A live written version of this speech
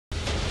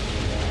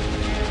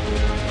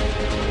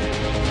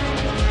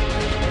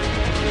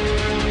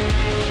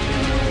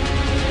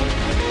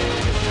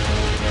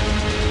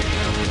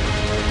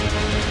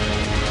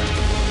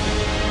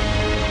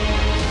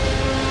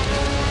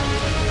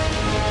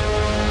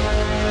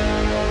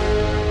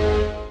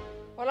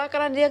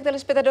cada dia,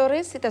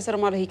 telespectadores, kita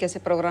sermos lagi ke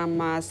esse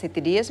programa 7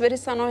 dias.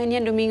 Berisano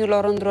ini domingo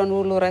loron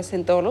druanulo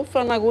resentolo,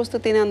 flan agosto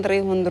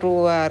tinandre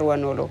hundrua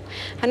ruanulo.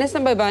 Hanes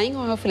sampai baing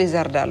ho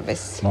Felizar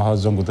Dalves.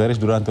 Nós Guterres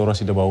durante a hora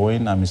de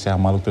baúin, a missa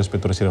maluco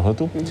telespectadores de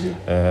roto.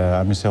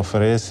 A missa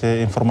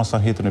oferece informação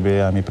hito nebe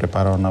a me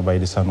preparar na baía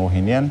de Sano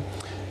Hinian.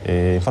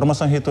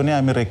 Informação hito ne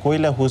a me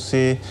recolhe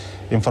você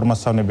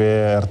informação nebe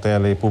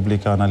RTTL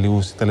publica na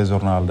lius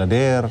telejornal da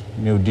DER,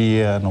 meu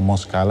dia no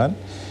Moscalan.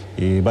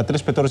 E bater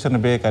espectadores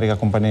nebe carrega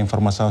acompanhar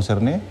informação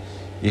serne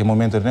e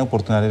momento ne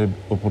oportunidade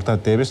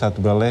teve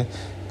satu bale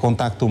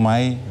contato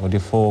mai ou de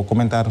for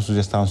comentário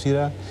sugestão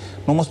sira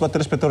não mos bater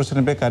espectadores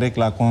nebe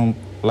carrega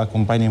lá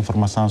acompanha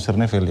informação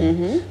serne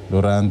feli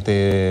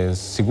durante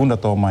segunda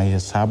toma e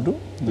sábado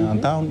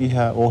então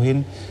ia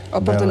ohin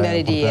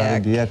oportunidade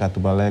dia que tu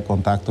bale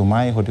contato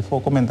mai ou de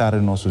for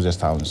comentário no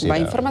sugestão sira ba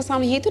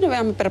informação hito nebe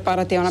am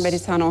prepara te ona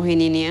berisano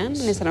ohinian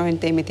nessa no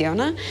hente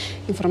metiona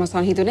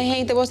informação hito ne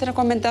hente você na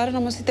comentário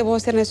não se te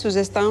você na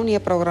sugestão e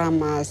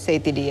programa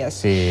 7 dias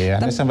sim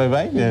nessa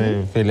bye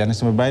feli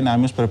nessa bye na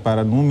amos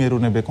prepara número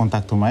nebe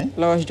contato mai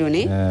lógico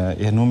né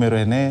e número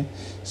é né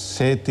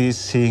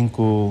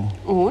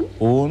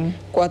 751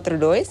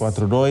 42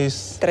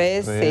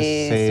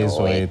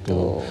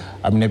 368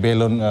 a minha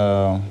belon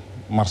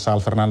Marcel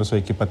Fernando sua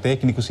equipa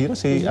técnica sira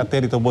se até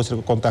então você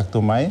contato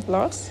mai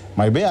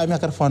mas bem a minha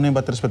carfone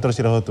bater espectador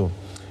sira roto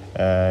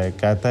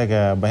kata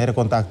que bahir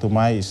contato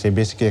mai se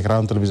basic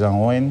ekran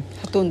televisão oin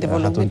hatun de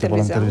volume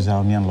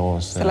televisão nian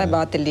los se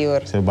bate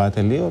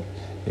lior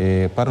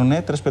para o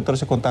net espectador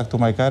se contato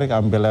mai cara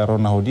ambela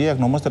rona hodia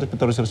não mostra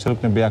espectador se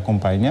be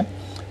acompanha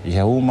e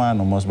é uma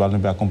não mostra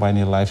be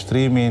acompanha live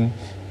streaming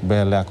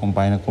bela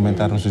acompanha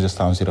comentário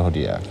sugestão sira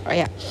hodia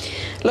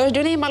Los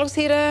Juni maluk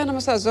sira nama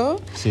sazo.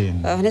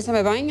 Sim. Nessa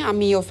bem a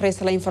mim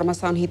oferece a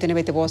informação hito ne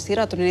bete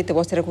sira, tu ne te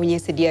você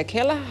conhece dia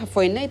aquela,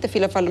 foi ne te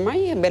fila fala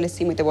mai, bela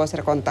sim te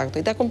você contato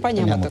e te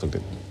acompanha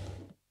muito.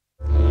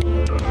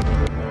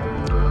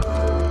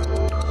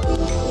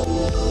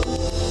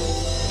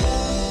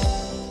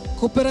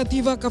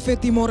 Cooperativa Café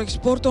Timor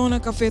exporta una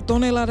café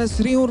toneladas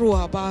Rio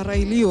Rua para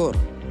Ilior.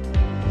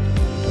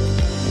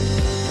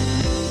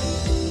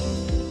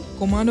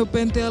 Comando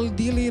Pentel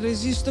Dili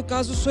resiste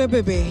caso sua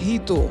bebê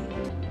Hito.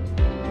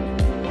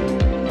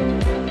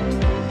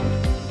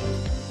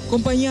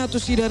 Companhia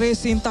Tosira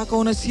Racing taca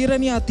uma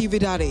sirania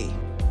atividade.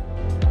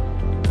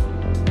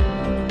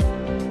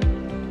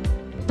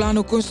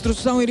 Plano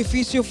construção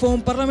edifício for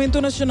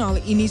Parlamento Nacional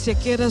inicia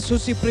queda sua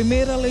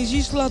primeira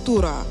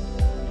legislatura.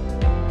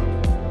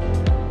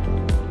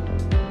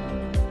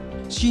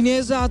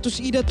 Chinesa atus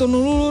ida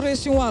tonululu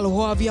resiwal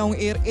ho avião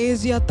Air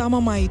Asia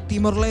Tamamai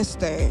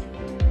Timor-Leste.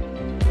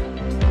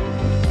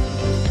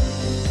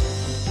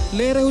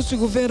 Lera o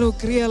governo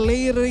cria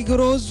lei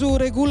rigoroso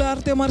regula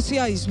artes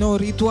marciais não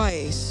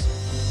rituais.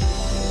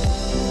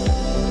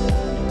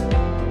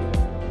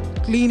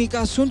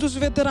 Clínica Assuntos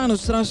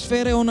Veteranos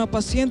transfere uma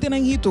paciente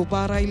em Hito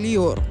para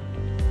Ilior.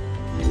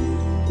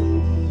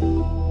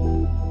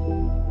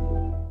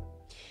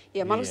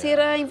 Ya, malu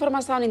sira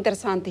informação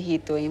interessante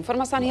hito.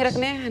 Informação hirak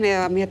ne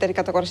a minha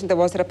técnica agora gente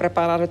você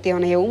preparar o teu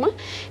ne uma,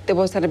 te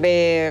você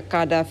be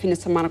cada fim de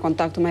semana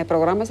contacto mais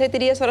programa 7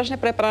 dias horas ne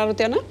preparar o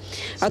teu na.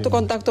 A tu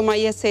contacto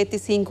mais é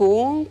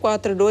 751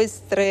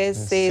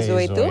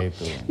 42368.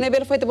 Ne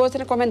bel foi te você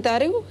no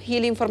comentário,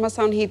 hili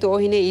informação hito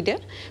hoje ne ida.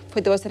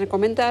 Foi te você no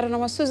comentário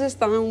numa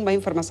sugestão ba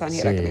informação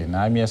hirak ne.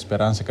 Na minha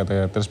esperança que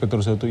até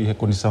telespectadores eu ia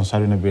condição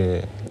sabe ne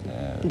be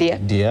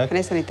dia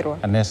nessa nitro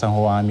nessa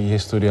rua mi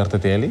estudar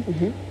RTTL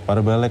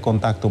para bela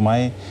contato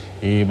mai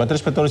e bater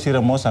espectadores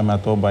ira moça me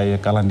ato vai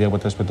calandia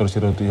bater espectadores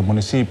ira do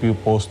município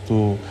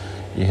posto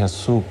e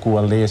suco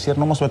aldeia sir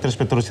não mostra bater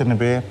espectadores ira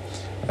be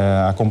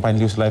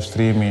acompanha os live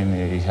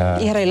streaming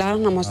e lá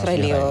na mostra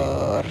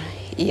lior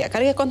e a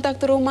carga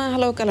contato rumah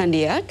halo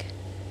calandiak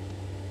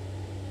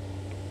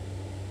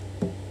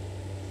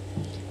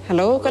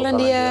halo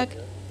calandiak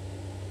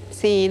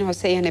sim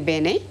José ne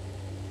bene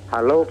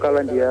halo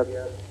calandiak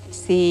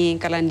sim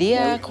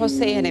calandiak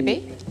José ne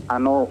be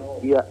ano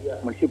ia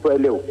município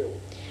Eleu.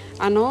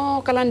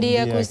 Ano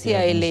calandia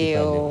cusia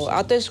Eleu.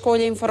 Ato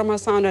escolhe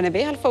informação da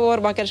NB, al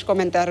favor, baqueres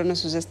comentário na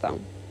sugestão.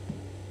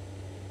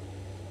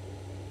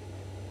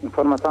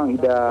 Informação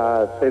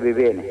da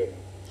CBB, né?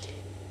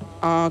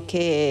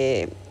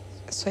 Ok.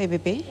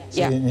 CBB?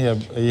 Sim,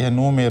 e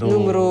número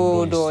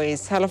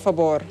 2, al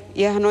favor.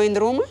 E a no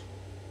indruma?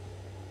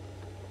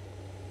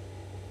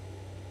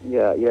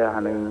 Ya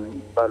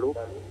hanin balu.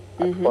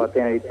 Atau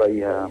yang itu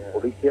ya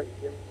polisi.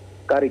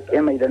 Karik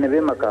emai dan nebe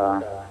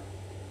maka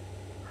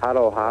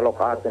halo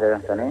ka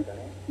atre sana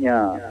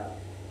nya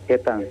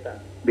ketang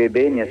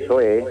bebe nya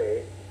soe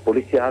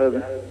polisi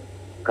hal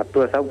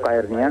kaptura sab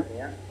kairnya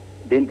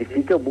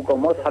identifika buka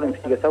mos hal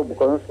investigasi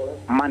buka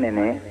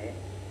manene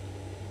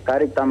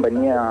karik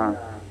tambahnya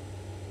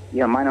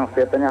ya mana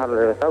fetanya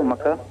hal sab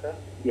maka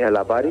ya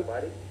labari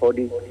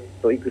odi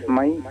to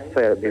ikusmai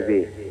soe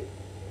bebe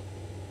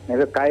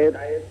nebe kair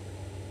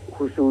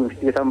khusus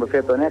investigasi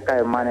fetanya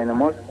kair manene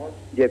mos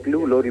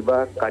jeklu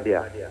loriba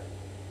kadia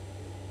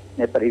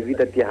ne para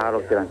evitar tia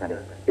halo tirang kane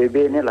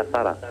PB ne la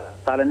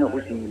sala ne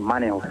husi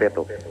mane ho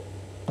feto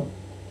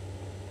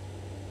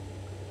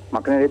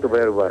makne itu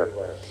bar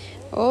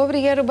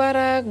Obrigado,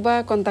 Barak.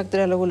 Ba contacto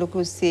da logo com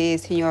o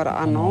senhor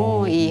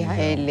Ano e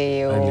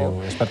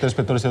Raeleo. Espero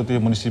inspetor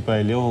do município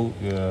Raeleo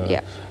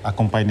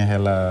acompanha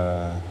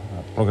ela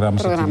programa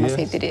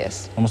 7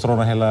 dias. Vamos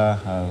tornar ela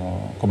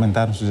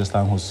comentar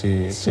sugestão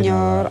se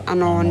senhor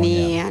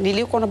Anoni,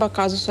 ali quando o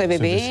caso só é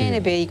bebê,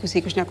 né, bem que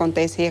isso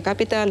acontece a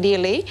capital de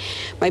lei,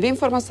 mas bem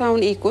informação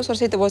e curso,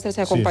 se você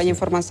se acompanha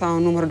informação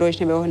número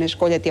 2 né, na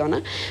escolha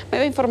teona, mas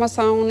bem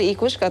informação e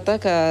curso que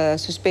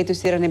suspeito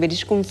ser né,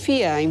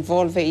 desconfia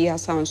envolve e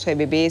ação só é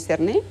bebê ser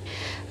né,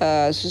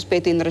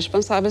 suspeito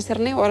irresponsável ser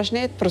né, horas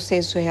né,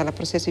 processo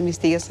de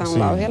investigação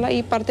lá, ela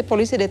e parte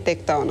polícia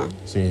detecta né.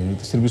 Sim,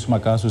 serviço uma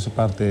caso se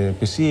parte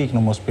psic,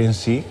 não mos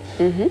pensi,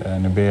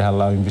 nebe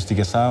halau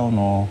investigação,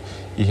 no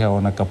ia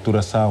na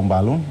capturação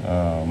balun,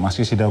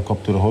 masih se dá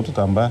captura outro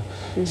também,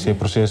 se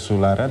processo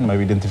laran,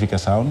 mas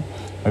identificação,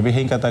 mas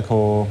bem kata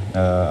ko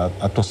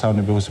atuação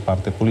nebe se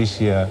parte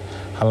polícia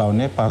halau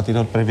ne parte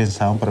da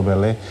prevenção para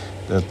bele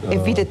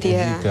evita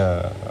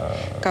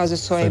caso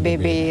só é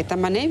bebê,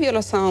 também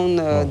violação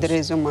de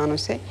direitos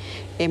humanos,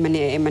 é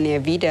maneira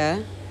vida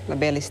la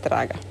bela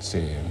estraga.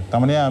 Sim.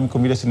 Também a minha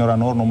comida senhora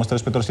Nor, não mostra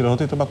inspetor se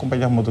roto e também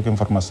acompanhar muito que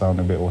informação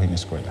nebe hoje na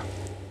escola.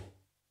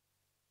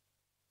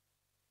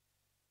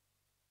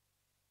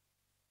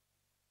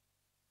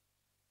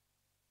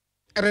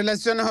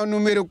 Relação ao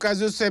número de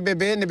casos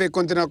CBB nebe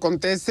continua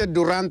acontece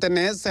durante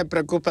essa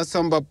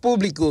preocupação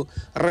público.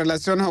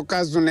 Relação ao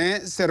caso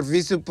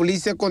serviço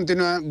polícia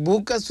continua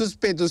busca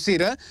suspeitos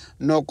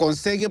não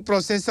consegue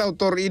processar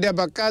autor ida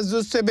para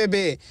caso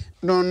CBB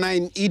não na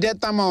ida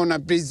tamau na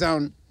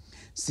prisão.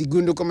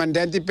 Segundo o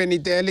comandante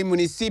PNTL,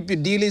 município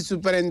Dili,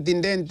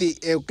 superintendente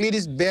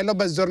Euclides Belo,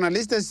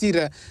 jornalista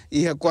Sira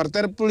e a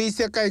quarta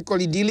polícia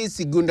Caicoli Dili,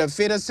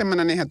 segunda-feira,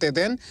 semana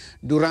nehateten,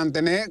 durante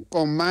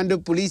comando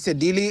polícia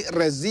Dili,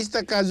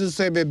 resista caso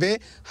CBB,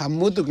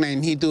 hamutuk na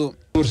inhito.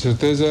 Por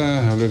certeza,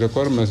 eu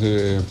recordo, mas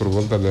por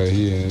volta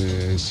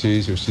daí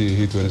 6 ou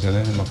 7 hito nessa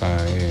né, maka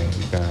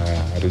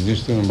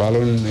registro um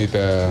balão e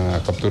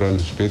captura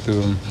suspeito,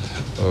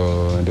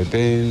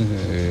 detém,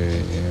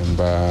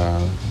 ba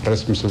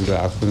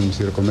responsabilidade ato de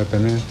mistério cometa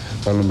né,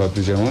 balão ba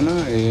prisão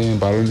e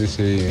balão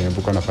desse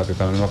bukan a fazer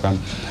também maka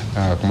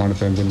comando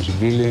pendente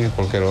civil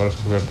qualquer hora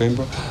qualquer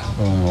tempo,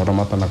 orang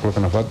mata na coloca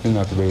na fazer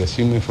na tabela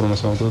cima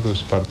informação toda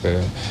parte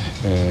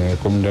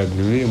comunidade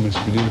de Rio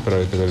municipal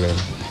para tabela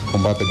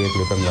combate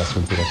de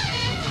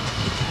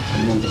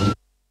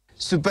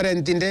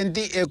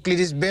Superintendente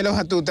Euclides Belo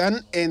Hatutan,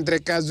 entre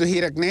caso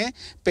Hirakne,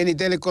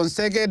 PNTL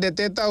consegue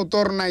detectar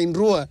autor na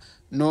rua,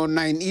 no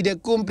na ida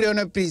cumpre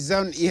uma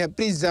prisão e a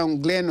prisão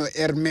Gleno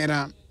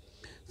Hermera.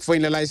 Foi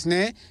na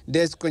laisne,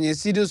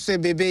 desconhecido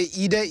CBB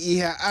ida e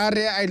a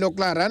área aí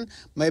loclaran,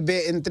 mas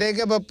be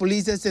entrega para a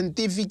Polícia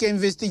Científica e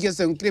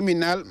Investigação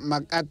Criminal,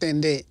 mas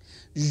atende.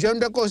 João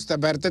da Costa,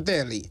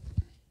 RTTL.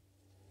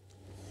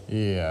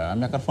 A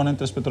minha carfona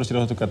entre os petros que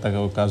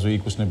o caso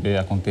Icus nebe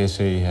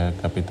acontece e a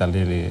capital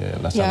dele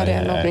lá e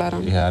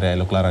a área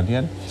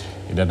loclaranian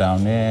e da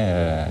daune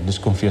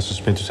desconfia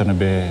suspeitos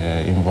nebe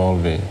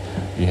envolve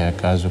e a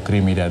caso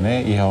crime da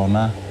né e a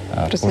ona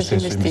processo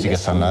de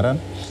investigação laran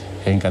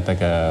em kata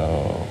que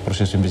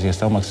processo de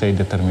investigação mas se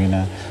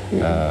determina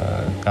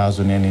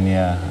caso né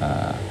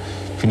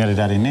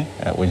finalidade né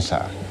o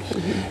ensaio.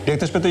 Dia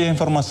respeito a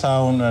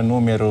informação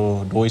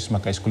número 2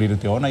 maka escolhido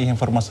teona e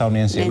informação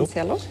nenselo.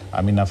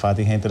 A minha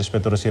fati gente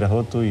respeito a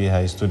Sirahoto e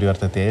a estúdio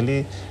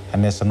RTTL. A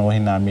nessa noite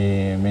na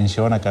me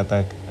menciona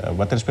kata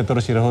bater respeito a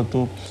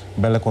Sirahoto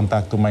bela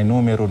contacto mai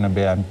número na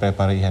be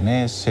prepara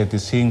ihane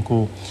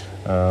 75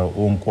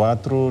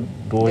 14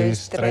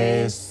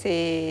 23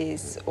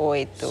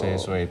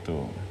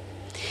 68.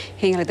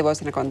 Hinga te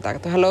bosa na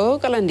contacto. Hello,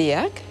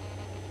 Kalandiak.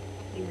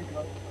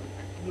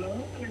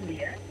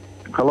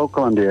 Halo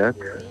Kalandiak.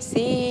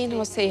 Sim,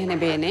 você é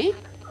bem, né?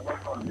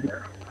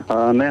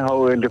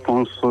 Hau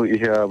Ildefonso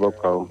ia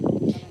Baucau.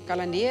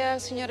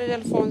 Kalandiak, senhora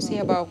Ildefonso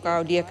ia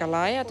Baucau, dia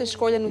Calaya, tu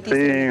escolha notícia.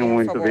 Sim,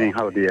 muito bem,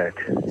 Hau Diak.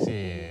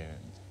 Sim.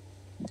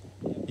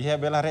 Ia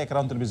bela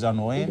recrão televisão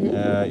hoje,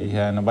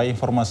 ia na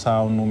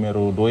informação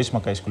número 2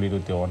 maka escolhido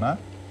teona.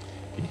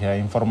 Ia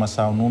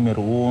informação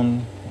número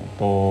 1,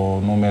 to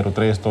número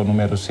 3, to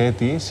número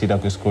 7, sida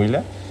que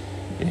escolha.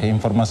 Ia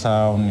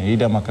informação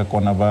ida maka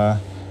konaba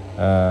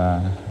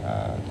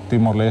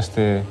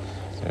Timor-Leste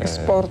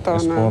exporta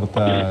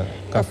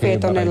café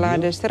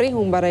toneladas de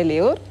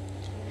baralheur.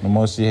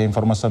 Nós a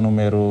informação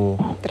número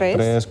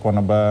 3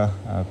 quando ba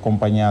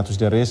acompanhados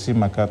de resi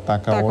maka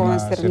taka ona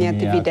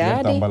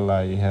atividade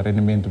tambala e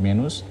rendimento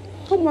menos.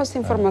 Como essa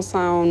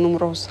informação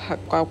números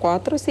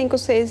 4, 5,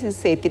 6 e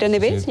 7 ira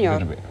nebe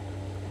senhor?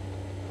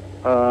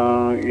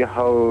 Ia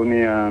hau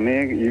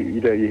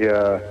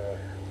ia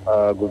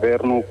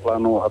governo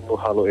plano atau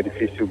halo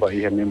edifício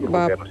bahia membro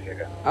governo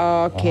chega.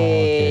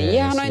 Ok.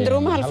 Ya no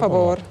endruma al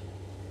favor.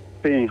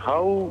 Sim,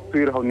 how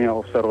pirhaunia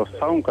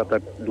observação kata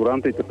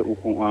durante ita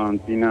ukungan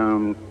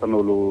tinam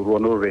tanolo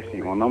ruano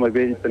racing. Ona mai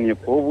be itania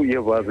povo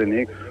ia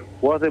vazene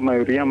quase a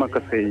maioria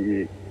maka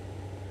sei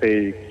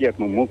kiak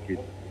no muki.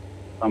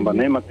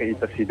 Tambane maka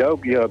ita sidau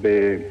ia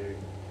be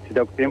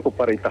sidau tempo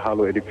para ita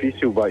halo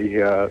edifício vai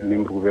ia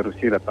membro governo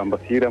sira tamba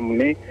sira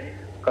ne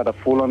cada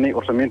fulani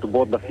orçamento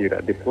bot da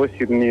sira. Depois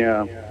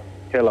sirnia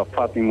ela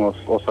fatimos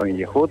osan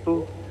ia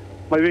hotu.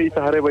 Mas be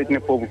ita hareba itne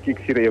povo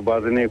kik sira ia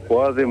vazene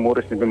quase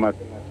mores ne be mak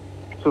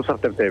susah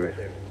tertebe.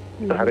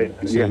 Sehari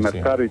ia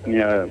merkado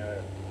itnia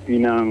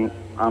inang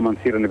aman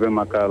sira nebe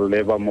maka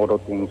leva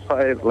morotun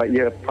sai la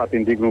ia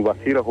fatin digno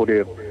basira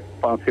hoder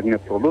pansirne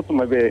produto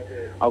mas be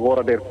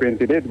agora de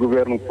repente de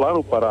governo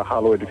plano para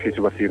halo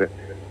edifício basira.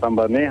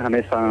 Tamba ne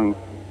hanesang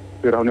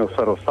pirahune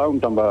observação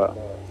tamba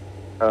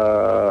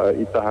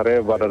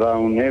itahare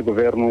badadão ne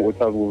governo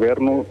uta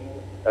governo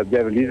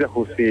viabiliza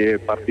husi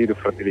partido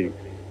fratelli.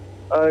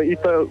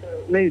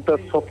 Ita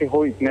só que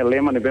hoi ne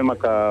lema ne bema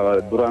ka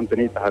durante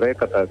ni tahare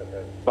kata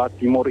ba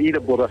timor ida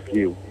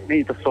borasliu ne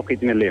ita só que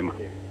ne lema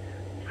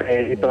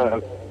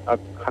ita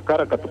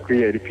hakara kata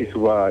cria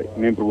edifício va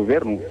membro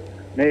governo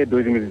ne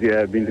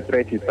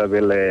 2023 ita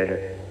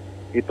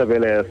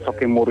vele só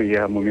que mori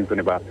ia momento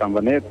ne ba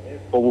tamba ne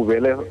povo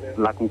vele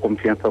lá com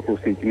confiança com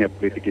sentinha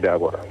política ida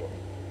agora.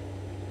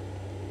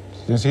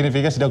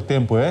 Significa se dá o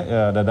tempo,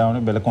 da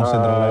down bele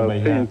concentrar lá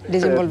em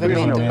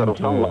desenvolvimento.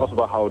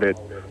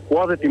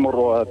 Quase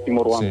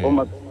Timor-Leste,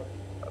 mas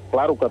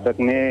claro que até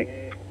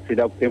se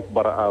dá o tempo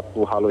para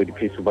o halo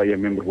edifício vai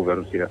membro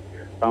governo Sira.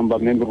 Tamba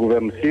membro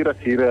governo Sira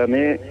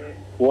ne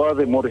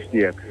quase moris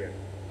dia.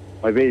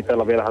 Mas veio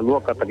ela vela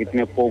halua kata que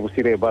tinha povo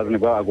Sira base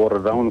neba agora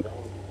down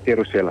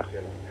terusela.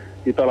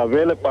 Itala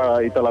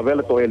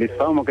vela to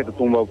eleição mas que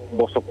tumba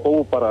bosso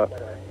povo para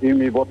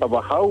imi bota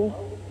bahau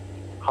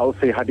how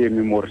se hadir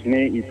memoris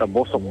ne ita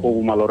bosso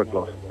povo malore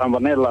close. Tamba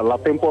ne la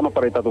tempo no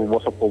para ita to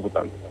bosso povo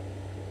tanto.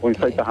 Pois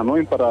sai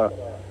Hanoi para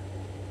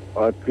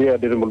criar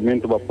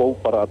desenvolvimento do povo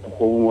para o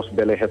povo mos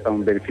bele retam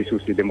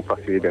benefícios de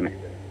democracia dene.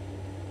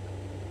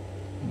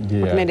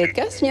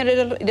 Magnedetka,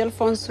 senhora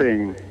Idelfonso.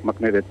 Sim,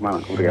 magnedet mana.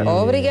 Obrigado.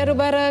 Obrigado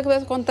para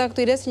o contato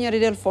ide senhora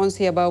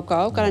Idelfonso ia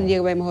baucau, cada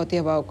dia vai morrer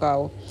ia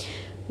baucau.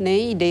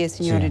 Nem ideia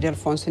senhora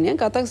Idelfonso, nem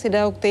kata se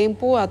dá o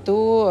tempo a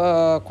tu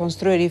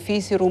construir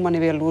edifício rumah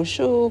nível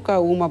luxo, ka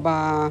uma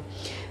ba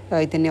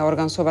tem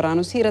órgão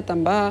soberano sira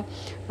também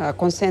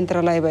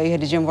concentra lá e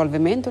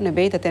desenvolvimento ne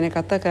beita tem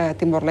kata que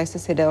Timor-Leste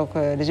se dá o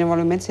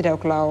desenvolvimento se dá o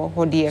claro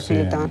rodia que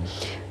luta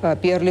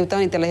pior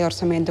luta inte lá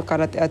orçamento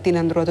cada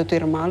tinandro do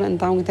normal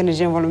então tem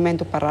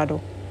desenvolvimento parado.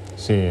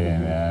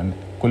 Sim,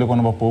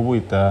 quando o povo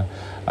está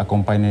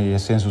acompanha o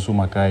censo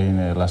sumacai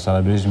na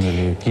sala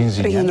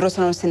 2015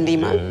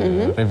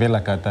 revela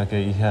kata que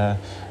ia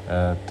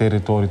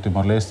território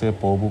Timor-Leste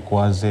povo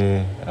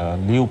quase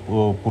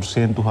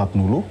 10% hat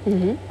nulo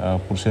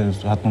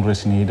 % hat nun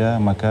resinida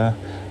maka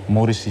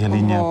moris a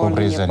linha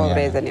pobreza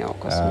nia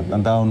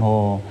então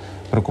no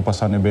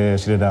preocupação be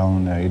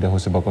cidadão ida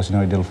hose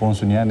bakosino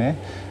Idelfonso nia ne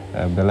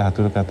bela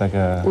hatur kata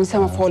que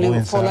sama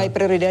folai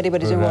prioridade para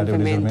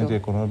desenvolvimento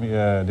econômico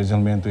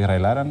desenvolvimento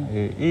irailaran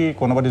e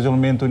quando o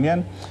desenvolvimento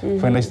nian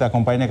foi lá está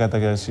acompanha kata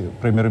que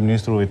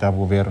primeiro-ministro etapa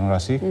governo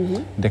assim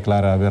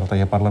declara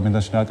aberta a parlamento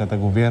nacional kata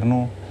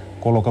governo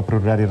coloca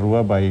prioridade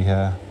rua vai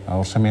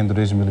orçamento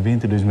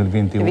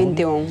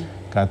 2020-2021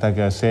 kata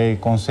que se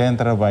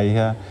concentra vai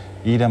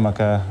ida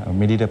maka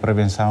medida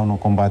prevenção no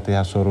combate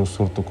a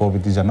surto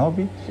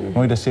COVID-19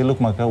 no ida seluk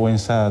maka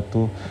wensa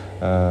tu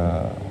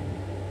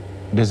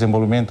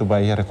desenvolvimento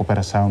vai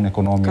recuperação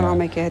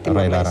econômica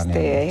Timor-Leste.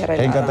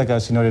 Tem kata que a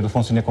senhora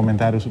Idelfonso tinha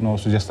comentários no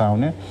sugestão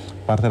né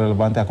parte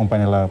relevante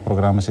acompanha o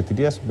programa 7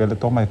 dias bela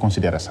toma em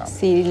consideração.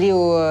 Sim,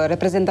 o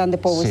representante do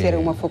povo ser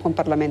uma foco no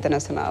Parlamento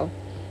Nacional.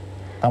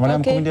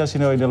 Amanhã como dia a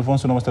senhora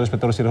Idelfonso no mostra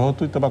respeito ao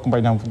Sirhoto e estava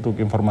acompanhando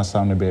a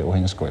informação nebe hoje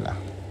na escola.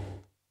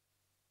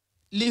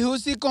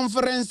 Lihusi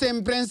conferência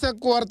imprensa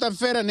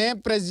quarta-feira, né?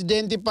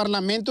 Presidente do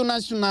Parlamento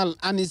Nacional,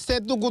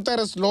 Aniceto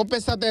Guterres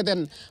Lopes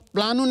Ateten,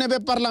 plano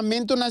nebe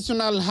Parlamento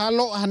Nacional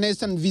halo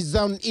hanesan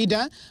visão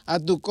ida a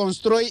tu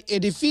constrói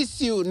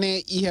edifício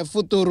né e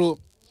futuro.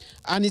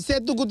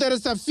 Aniceto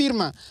Guterres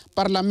afirma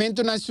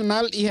Parlamento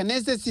Nacional e a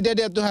necessidade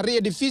de atuar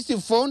edifício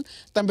FON,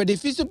 também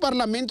edifício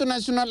Parlamento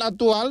Nacional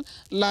atual,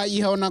 lá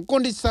e uma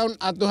condição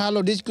atuar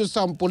a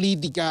discussão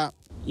política.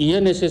 E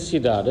a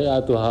necessidade de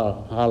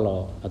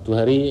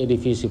atuar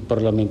edifício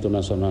Parlamento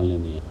Nacional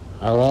ini.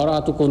 Agora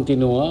atu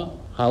continua,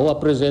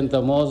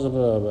 apresentamos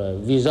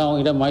visão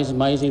ainda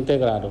mais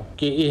integrada.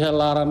 Que ia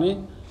lá né,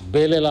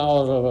 bele lá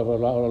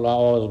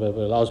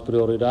as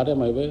prioridades,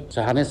 mas se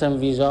há essa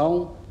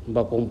visão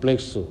ba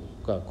complexo.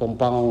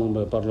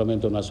 Compound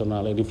Parlamento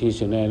Nacional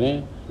edifício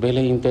né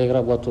bele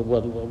integra buat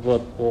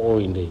o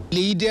inde.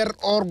 Líder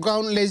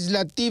órgão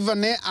legislativo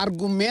né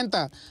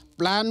argumenta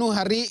plano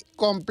hari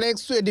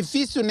complexo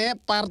edifício né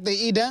parte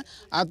ida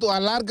atu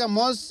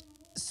alargamos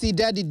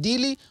cidade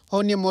dili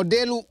honye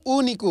modelo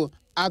único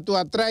atu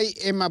atrai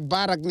ema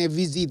barak ne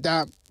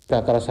visita.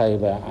 Cara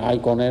saya a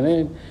icon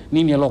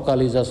ini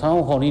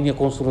localização, ini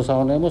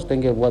construção nemos tem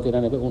que buat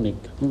ini unik.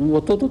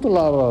 Tudo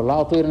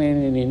lá tu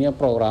ini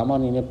programa,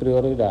 ini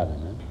prioridade.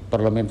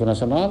 Parlamento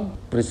Nacional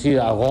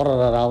precisa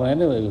agora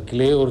realmente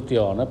clear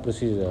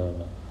precisa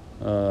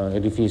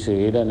edifício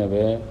ida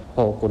neve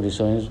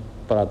condições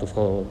para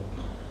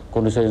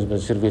condições de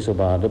serviço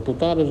para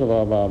deputados,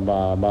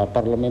 para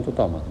parlamento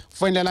também.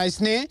 Foi na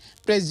Laisne,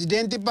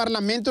 presidente do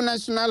Parlamento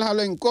Nacional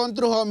ao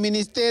encontro com o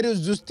Ministério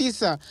da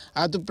Justiça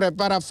a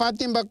prepara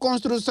fatim para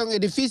construção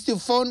edifício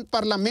FON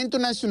Parlamento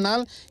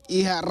Nacional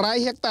e a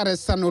Rai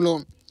hectares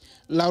Sanulo.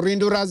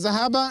 Laurindo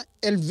Razahaba,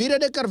 Elvira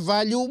de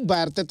Carvalho,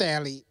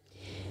 RTTL.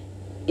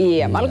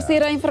 Iya, malu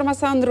sira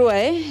informação drua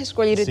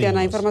escolhido ter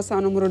na informação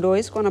número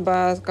 2 quando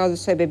ba caso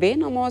CBB,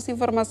 não mostra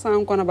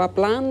informação quando ba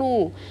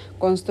plano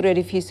construir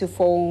edifício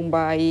foi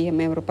aí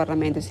membro do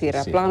parlamento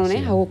sira plano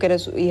né, o que é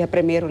a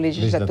primeira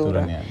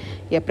legislatura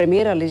e a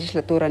primeira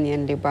legislatura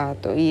nem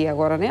debate e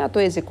agora né a to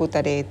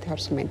executar de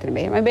orçamento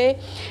bem, mas bem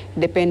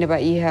depende ba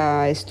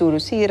ia estudo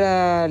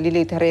sira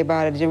lili tare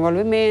ba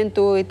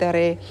desenvolvimento e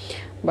tare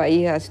ba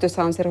ia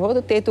situação ser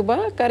rodo teto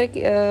ba cara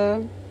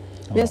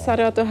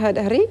necessário ato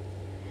hari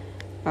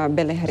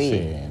bela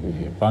hari.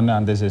 Plano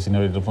antes esse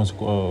senhor Ildefonso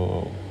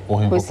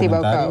corre um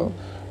comentário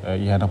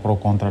e era pro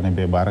contra nem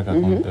barra que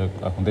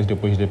acontece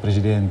depois do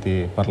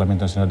presidente parlamento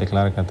nacional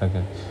declara que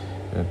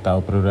está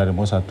o prioridade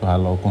moça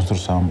atual a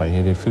construção vai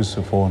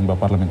edifício fone para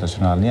parlamento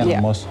nacional nem a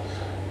moça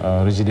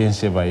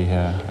residência vai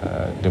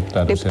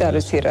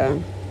deputado Sira.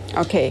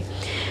 Ok.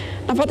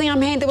 Na foto em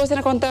gente você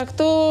na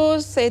contato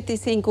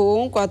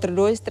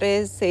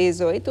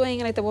 751-42368 em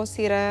ele você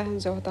Sira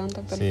jordan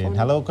tak telefone.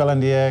 Halo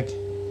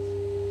Kalandiak.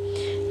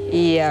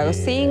 Iya,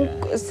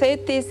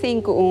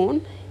 751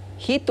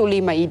 Hitu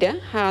 5 ida,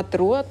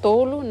 hatrua,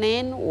 tolo,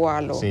 nen,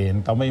 walo.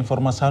 Sim, também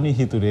informação em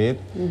Hitu det.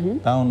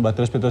 Então,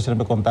 bater as pessoas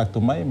sempre contato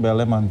mais,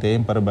 bele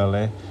mantém para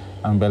bele,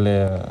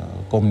 bele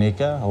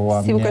comunica.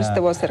 Se você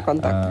está você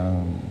contato.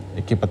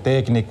 Equipa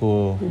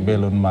técnico,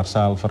 Belon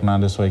Marçal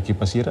Fernandes, sua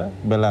equipa Sira,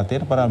 bele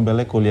atender para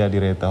bele kuliah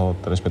direta ao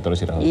telespectador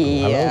Sira.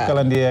 Halo,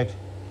 Kalandiak.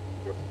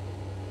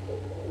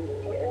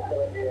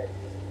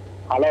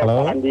 Halo,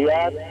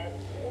 Kalandiak.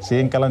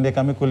 Sim, Kalandiak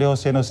kami kuliah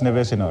Seno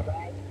Seneve Senor.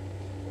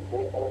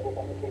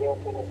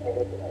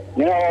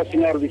 Não,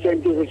 senhor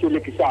Vicente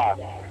Sulikisa.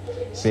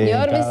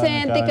 Senhor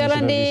Vicente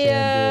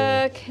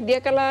Kalandiak.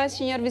 Dia kala,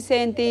 senhor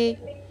Vicente.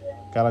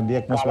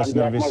 Kalandiak mas pa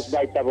senhor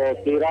Vicente.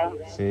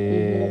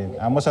 Sim.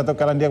 Amos ato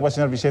Kalandiak pa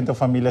senhor Vicente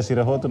família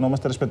Sirahoto, nomos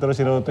telespectador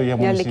Sirahoto e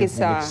município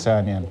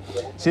Likisanian.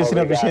 Sim,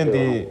 senhor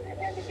Vicente.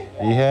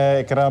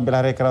 Ihe ekran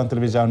belare ekran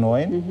televisão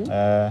noin.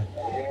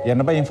 E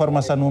não vai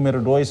informação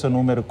número 2 ou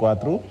número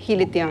 4?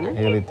 Hilitiona.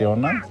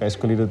 Hilitiona, que é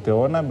escolhido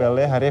Teona,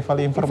 bele hare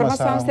fala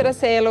informação. Informação será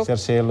selo. Ser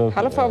selo.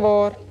 Por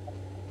favor.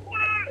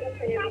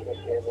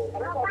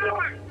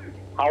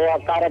 Hawa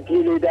cara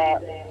kilo da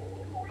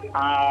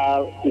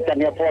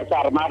itania Força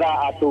Armada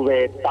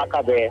atuve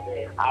takabe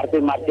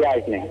arte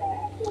marciais né.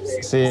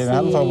 Sim,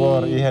 por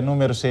favor, e é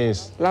número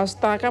 6. Lá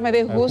está, cá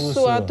me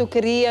russo atu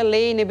cria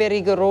lei nebe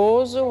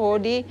rigoroso,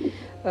 odi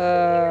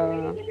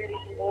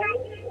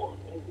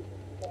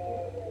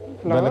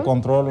Bele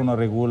controle não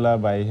regula,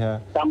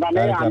 baia. Também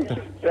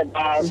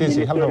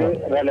sim,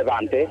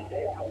 relevante.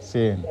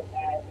 Sim.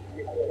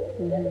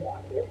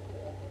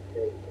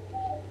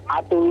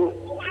 Atu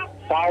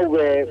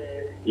salve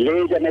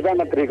lei de neve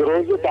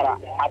rigoroso para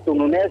atu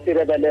não é se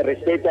rebelde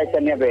respeito a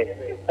essa neve.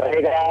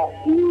 Regra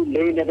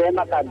lei neve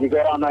na casa de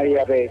gorana e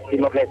a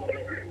simuleste.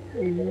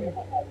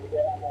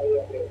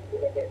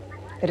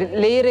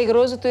 Lei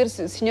rigoroso tu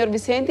senhor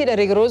Vicente da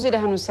rigoroso da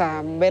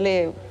hanusa.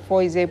 Bele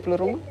foi exemplo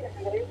ruma.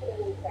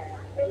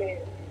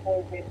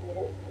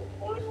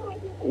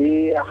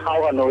 E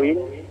hawa noin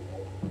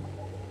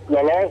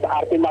lolos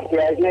arti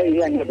marciais né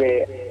e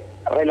neve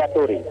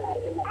relatori.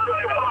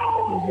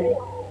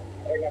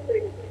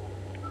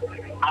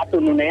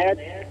 Atu não é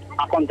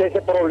acontece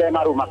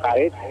problema rumah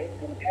kait.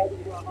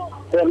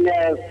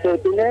 Karena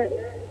setune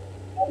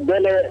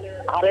bele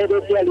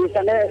RTTL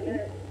sana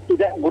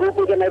tidak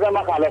grupo de neva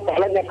makalo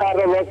salahnya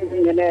karo los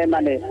ini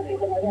mane.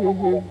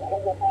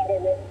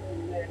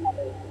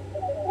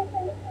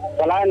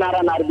 Salah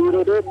nara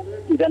narbiru itu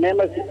tidak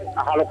nema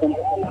halo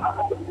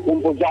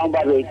kumpul jauh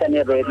baru itu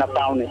nih roh na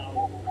tahun.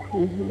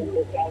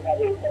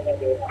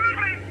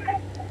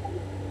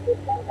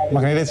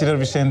 Makanya senhor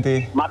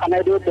Vicente.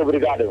 Makanya itu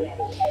obrigado.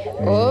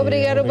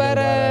 Obrigado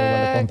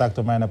para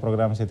contato mais na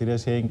programa 7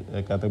 dias,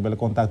 kata bele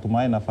contato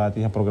mais na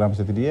Fatih programa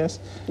 7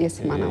 dias. E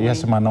a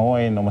semana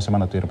hoje, uma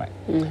semana tu irmã.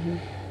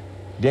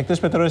 Dia que os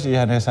petros e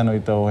nessa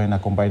noite hoje na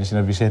companhia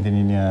senhor Vicente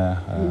ninha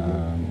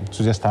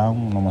sugestão,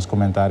 nos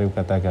comentários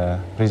kata que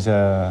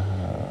precisa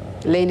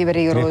lei nível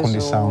rigoroso.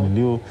 Condição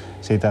liu,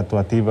 se está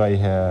atuativa e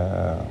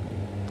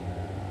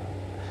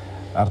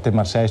arte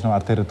marciais não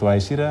arte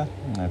rituais sira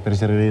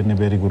precisa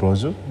nível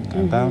rigoroso.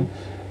 Então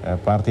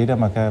partida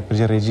maka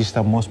pergi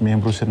register mos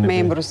membros sira.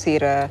 Membros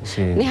sira.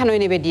 Ni Hanoi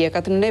nebe dia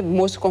katu ne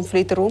mos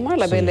conflito rumah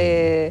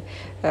labele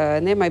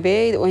ne mai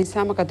be o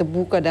insama katu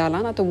buka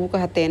dalan atau buka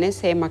hatene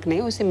se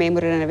makne o se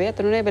membro nebe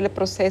atu ne bele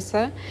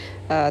processa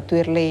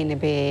tuirle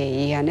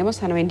nebe ia ne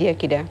mos Hanoi dia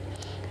kida.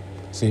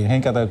 Sim,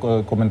 em cada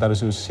comentário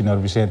o senhor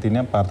Vicente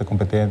né parte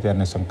competente a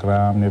nessa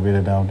cram né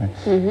bele down né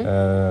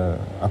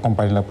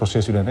acompanha o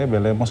processo né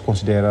bele mos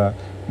considera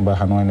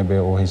Hanoi nebe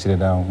o inside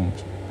down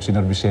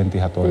senhor Vicente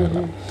hatoya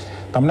lá.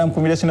 Também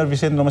comida senhor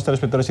Vicente nós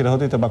telespectadores sira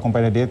hotu te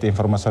acompanha dieta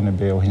informação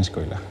nebe o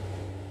escola.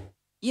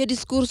 E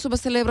discurso da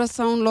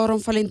celebração Lorong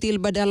Valentil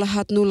Badala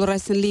Hatnul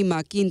Resen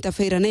 5,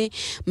 quinta-feira,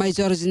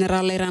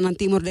 Major-General Leranan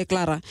Timor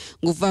declara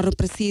governo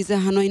precisa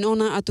Hanoi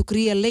nona atu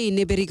cria lei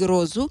nebe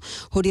rigoroso,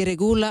 onde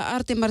regula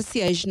arte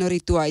marciais no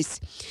rituais.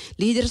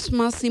 Líderes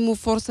máximo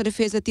Força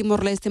Defesa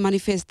Timor-Leste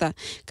manifesta,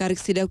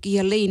 caracterizado que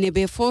a lei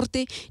nebe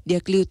forte, de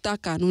acliu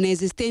taca numa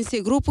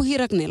existência grupo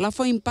hirakne, lá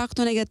foi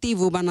impacto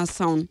negativo para a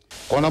nação.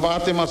 Com a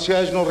arte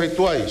marciais no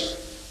rituais,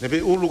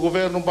 nebe o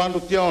governo bando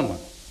tiona,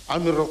 a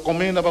me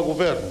recomenda para o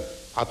governo,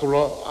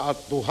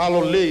 atu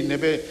halo lei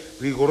nebe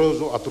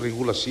rigoroso atu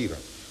regula sira.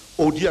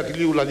 O dia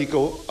que o ladica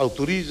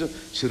autoriza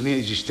ser nem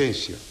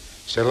existência.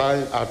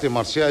 Selai arte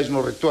marciais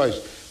no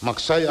rituais,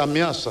 mas sai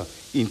ameaça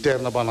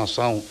interna para a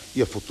nação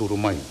e a futuro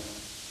mãe.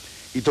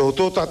 E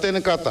todo tá tendo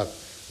kata,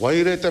 o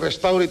aire te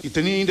restaure e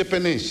tem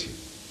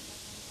independência.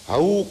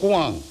 Au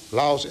kuang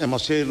Laos é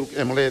macelo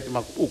é malete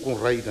mas o com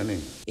rei da nem.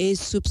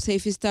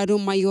 Ex-subchefe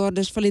Estado-Maior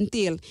das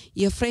Valentil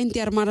e a Frente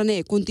Armada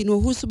continua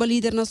o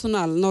líder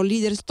nacional, no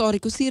líder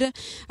histórico Sira,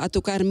 a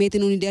tocar meta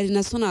na unidade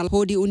nacional,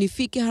 onde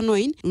unifique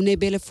Hanoi, no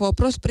bela for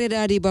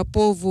prosperidade para o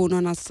povo na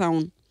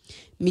nação.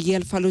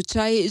 Miguel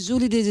Faluchai,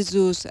 Júlio de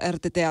Jesus,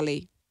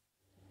 RTTL.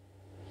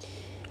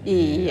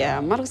 E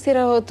Marcos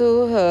Sira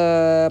hotu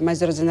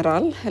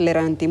Major-General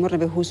Leran Timor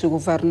nebe husu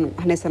governo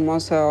hanesan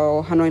mos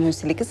Hanoi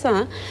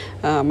husilikisa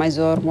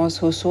Major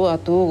mos husu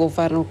atu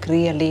governo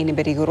cria lei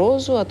nebe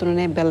rigoroso atu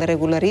ne bel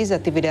regulariza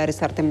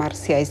atividades arte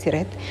marciais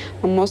siret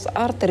mos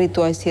arte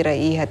rituais sira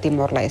i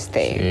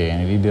Timor-Leste.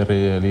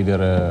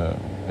 Líder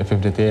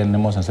F-FDTL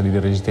nemos asa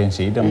líder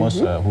resistência ida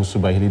mos husu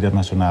bai líder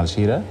nasional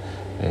sira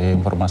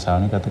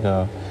informação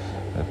kata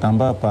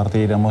tambah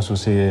parte da nossa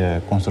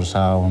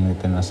construção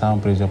internacional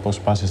precisa pôr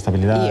espaço de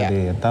estabilidade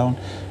então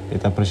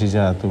kita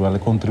precisa tu vale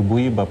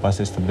contribuir para a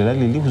estabilidade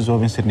e os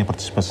jovens terem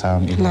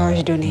participação no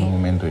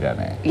momento ida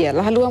né.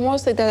 Lalu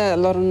amos kita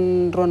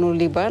loron Ronul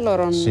Liba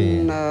loron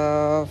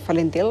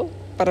Valentil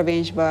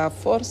parabéns para a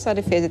Força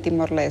Defesa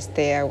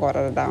Timor-Leste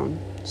agora down.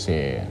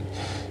 Sim.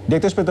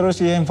 Diretor espectador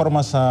se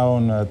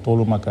informação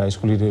tolo maka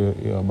escolhido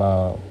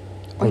ba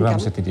program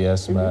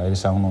DIAS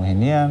edição no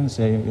Hinian,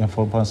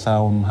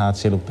 informação hat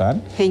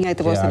selutan. Hingga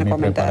itu bos na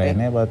komentar.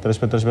 Ba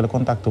telespectadores bela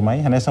kontaktu mai,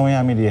 hanesa yang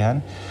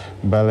amidihan,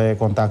 bale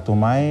kontaktu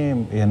mai,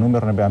 ya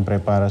número nebe am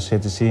prepara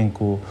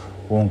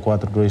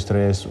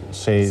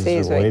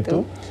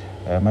 75142368.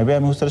 Mas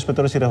bem, os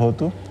telespectadores ira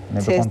hotu,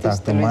 nebe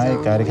kontaktu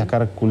mai, cari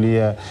kakar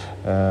kuliah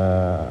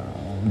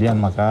Dian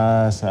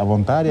Makas, à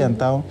vontade,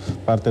 então,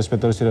 para os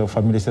telespectadores da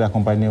família se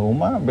acompanhar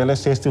uma, bela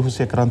sexta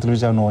você quer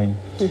televisão noin,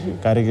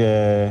 cari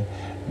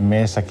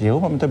mês aqui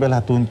uma muito bela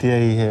tunti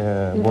aí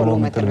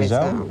volume de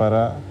televisão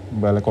para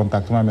bela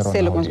contato mais melhor.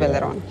 Selo com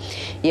beleron.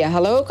 Ya,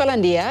 hello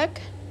Kalandiak.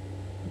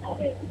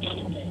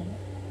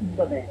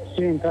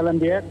 Sim,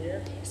 Kalandiak.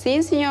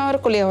 Sim, senhor,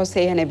 Kuliah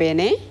José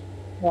Hanebene.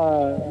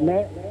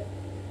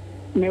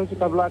 Me uso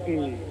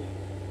tablaki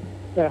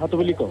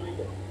hatubiliko.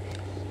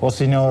 O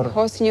senhor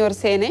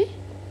Sene?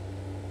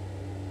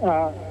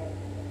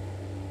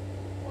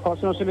 O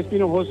senhor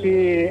Celestino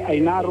José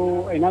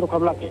Ainaru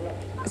Kablaki.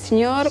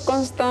 Senhor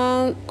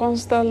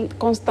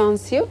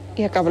Constâncio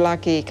e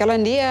Kablaki.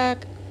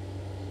 Kalandiak.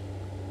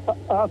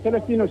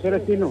 Celestino.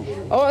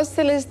 Oh,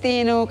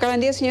 Celestino.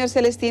 Kalandiak, senhor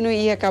Celestino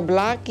e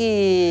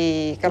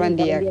Kablaki.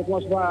 Kalandiak.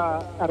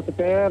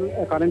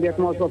 RTTL,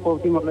 Kalandiak nós para o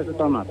Timor-Leste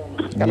Tomar.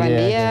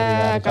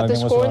 Kalandiak, a tua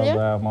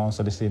escolha? Mau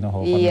Celestino.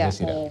 Iya.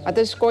 A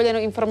tua escolha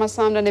na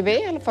informação da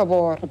NB, por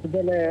favor.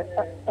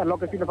 A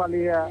loca fila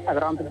falia a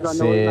grande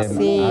plano.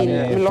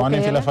 Sim.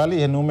 Fone fila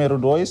falia número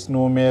 2,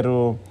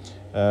 número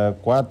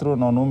 4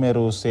 no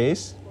número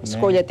 6.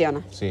 Escolha,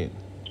 Tiana. Sim.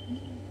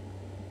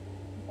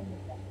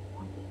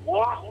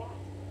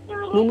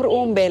 Número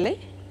 1, Bele.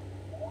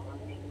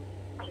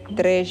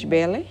 3,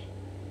 Bele.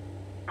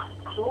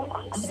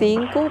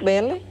 5,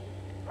 Bele.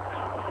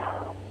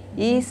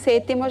 E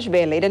 7,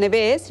 Bele. E da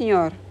NB,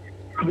 senhor?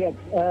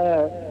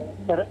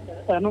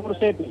 Número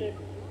 7.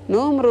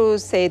 Número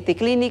 7.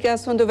 Clínica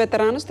Fundo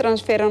Veteranos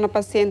transferem a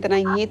paciente na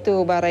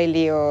Hito para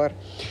Elior.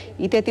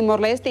 E te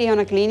Timor-Leste e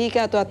na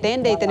clínica tu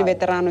atende e tem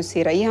veteranos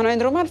sira. E hano em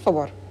Roma, por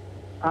favor.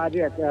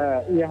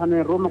 E hano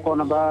em Roma com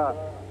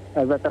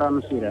a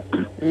veteranos sira.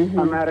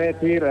 A minha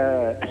retir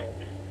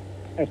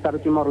Estado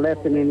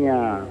Timor-Leste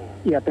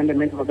e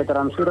atendimento para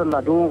veteranos sira lá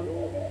do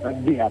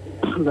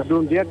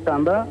dia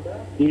também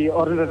e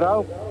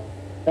organizado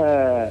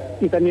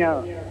e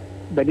tinha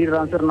da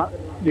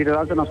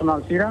liderança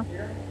nacional sira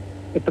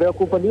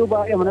preocupa ali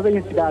é uma nova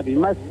cidade,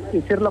 mas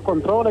se ela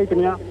controla e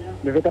tem a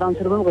veterano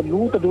serve que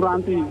luta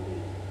durante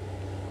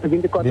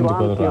 24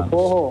 anos que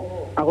forro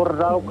agora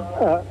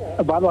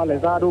já balu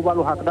alesado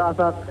balu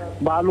hakdasa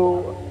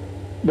balu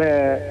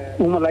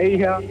uma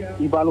leia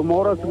e balu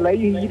moras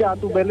leia ida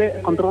tu bele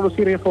controlo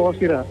sire forro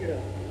sira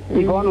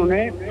e quando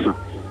né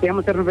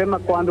temos serve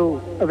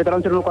quando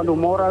veterano serve quando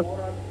moras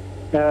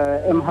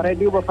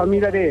haredi uma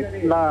família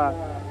de la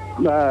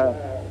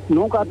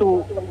nunca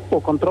tu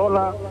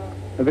controla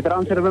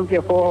veterano serve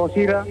que forro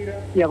sira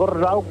e agora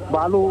já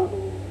balu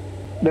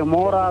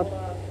demoras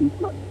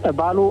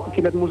balu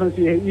kilat musan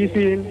si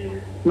isin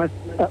mas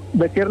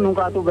betir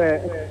nunca tu be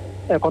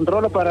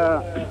controla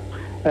para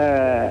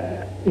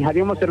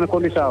haríamos ser na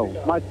condição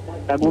mas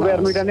o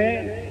governo idane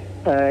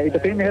ita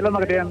tem hela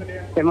magden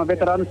tema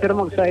veterano ser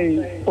mag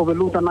sai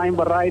overluta na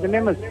imbarai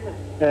idane mas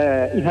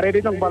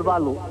haredi tong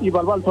balbalu e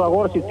balbal tu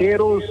agora se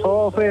tero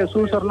sofre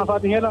susar na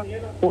fati hela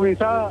por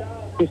isso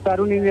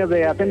estar unindo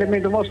de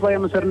atendimento mos vai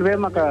ser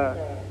neva ka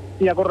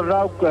e agora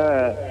já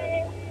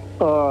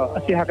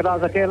si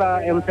hakdasa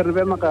aquela é um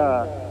serve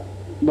maka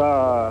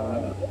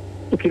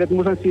o que ele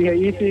musan si é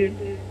isso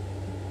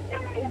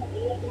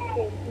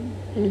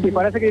e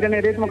parece que ele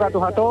é ritmo que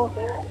tu hato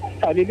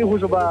ali ele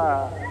usa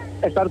ba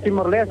estar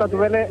Timor-Leste tu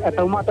vele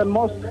esta umatan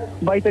mos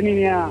vai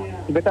tenia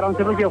veteran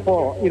serve que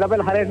fo e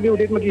label hares li o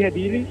ritmo que é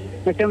dele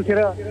mas tem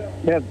será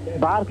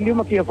bar que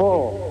uma que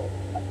fo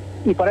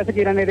e parece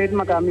que ele é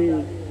ritmo que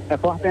me é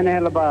forte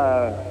nela ba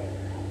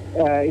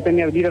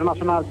itania líder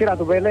nacional será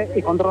tu vele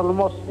e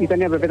controlamos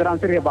itania veteran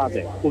seria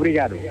base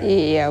obrigado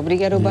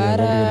obrigado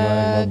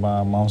bara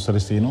mau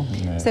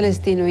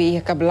Celestino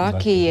e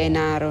kablaki e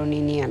naro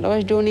ninia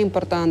los dun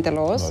importante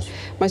los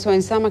mas so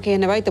insama que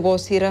ne vai te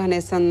bosira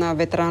nesan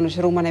veteranos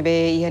ruma ne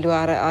be e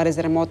áreas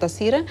remotas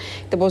sira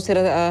te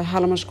bosira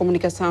halamos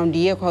comunicação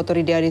dia com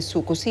autoridade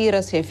suco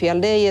sira chefe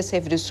aldeia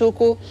chefe de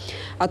suco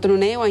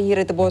atunune o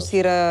anhira te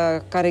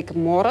bosira karik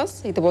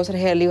moras e te bosira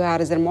heli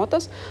áreas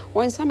remotas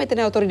o insama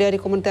tem autoridade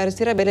comunitária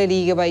sira bela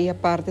liga vai a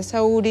parte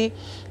saúde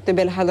tem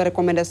bela hala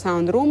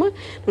recomendação de ruma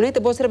não é te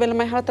bosira bela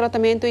mais hala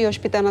tratamento e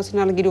hospital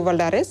nacional Guido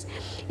Valdares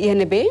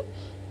INB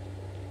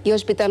e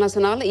Hospital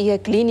Nacional e a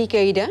clínica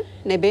ida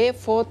nebe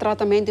foi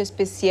tratamento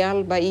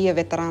especial para a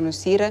veteranos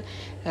sira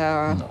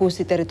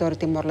russo território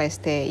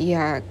Timor-Leste e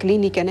a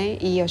clínica né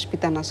e o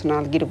Hospital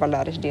Nacional Guido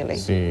Valdares dele.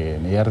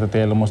 Sim, e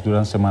RTTL mos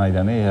durante semana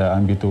ida né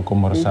âmbito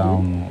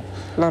conversação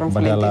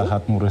badala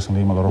hat muris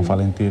lima Lorong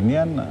Valentin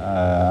nian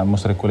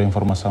mos recolher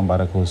informação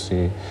para que os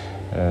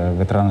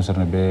veteranos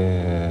nebe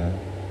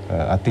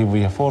ativo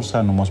e a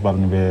força no mos bar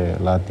nebe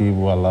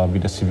ativo a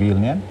vida civil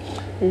nian.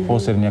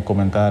 Fosse minha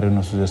comentário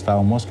nós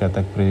sugestávamos que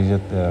até que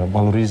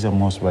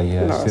valorizamos vai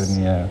ser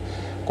minha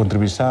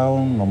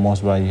contribuição, nós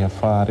vai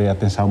fazer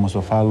atenção nós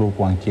falo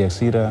com que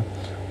exira,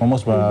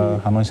 nós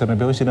vai não ser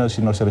nebeu se nós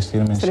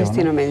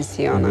Celestino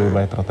menciona,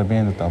 vai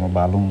tratamento tá uma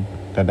balão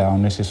cada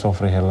nesse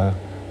sofre ela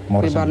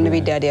morte na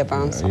idade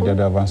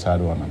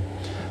avançada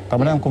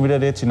também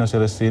convidado de nós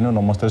Celestino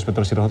nós três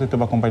Petro Sirhote te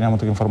vai acompanhar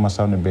muito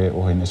informação nebe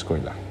hoje na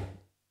escola.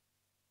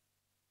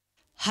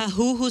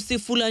 Hahuhu se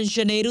fulan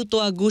janeiro to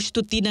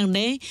agosto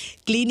tinane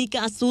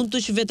clínica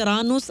assuntos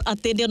veteranos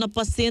atendeu na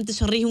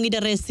pacientes reunida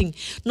racing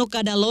no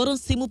cada loron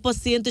simo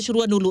pacientes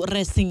ruanulo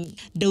racing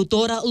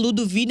doutora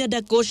Ludovina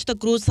da Costa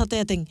Cruz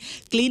atetem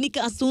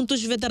clínica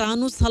assuntos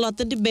veteranos hal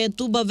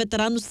atendimento ba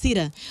veteranos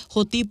sira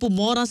o tipo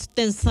moras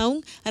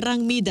tensão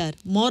rangmidar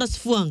moras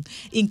fuang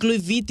inclui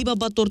vítima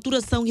ba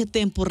torturação e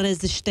tempo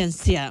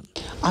resistência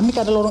ami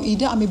cada loron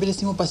ida ami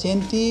belisimo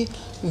paciente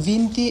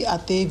 20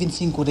 até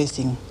 25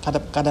 racing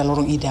cada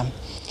loron ida.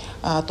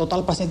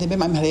 Total paciente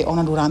bem ami hari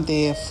ona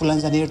durante bulan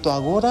Janeiro to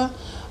agora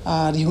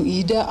riung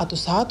ida atau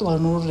satu wal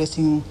nur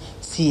racing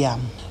siam.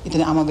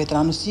 Itene ama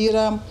veterano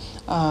sira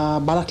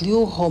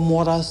balakliu ho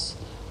moras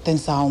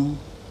tensão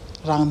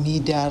rang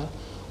midar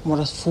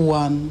moras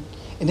fuan.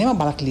 Ini ma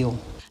balakliu.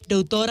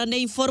 Doutora ne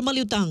informa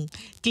liutang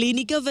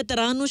clínica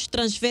veteranos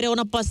transfere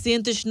ona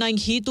pacientes na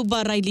Hito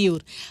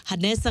Barailiur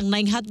hanesang na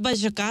hat ba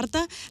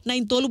Jakarta na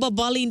tolu ba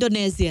Bali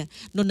Indonésia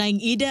no na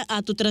ida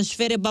atu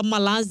transfere ba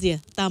Malásia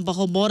tamba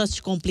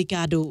homoras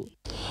complicado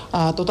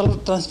total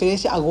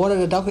transferência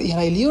agora da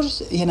Barailiur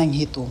e na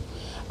Hito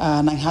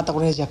na hat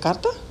agora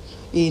Jakarta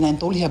e na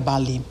tolu é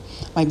Bali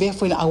mas bem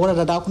foi agora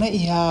da né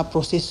e a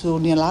processo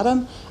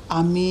nelaran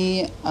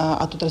ami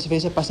atu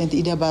transferência paciente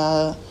ida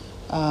ba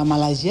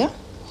Malásia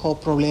o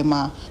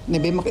problema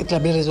nebema que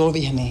trabalha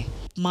resolve né.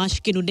 Mas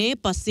que no né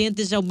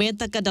pacientes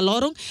aumenta cada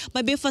lorong,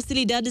 mas bem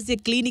facilidades e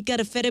clínica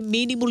refere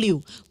mínimo liu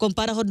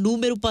compara o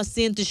número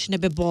pacientes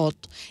nebe bot.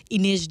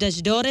 Inês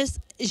das Dores,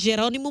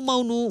 Jerônimo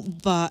Maunu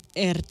ba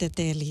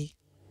RTTL.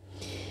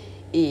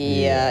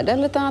 Iya, dan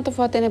letan atau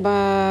fatene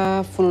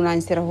ba fununan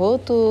sira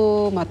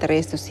hotu,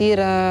 materestu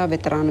sira,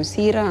 veterano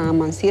sira,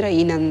 aman sira,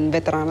 inan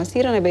veterano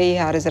sira, nebe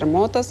áreas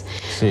remotas,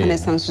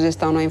 anesan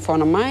sugestão na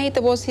infona mai, te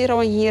bo sira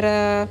wan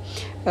hira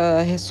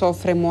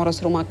sofre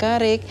moras rumah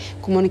karek,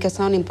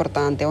 comunicação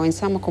importante, o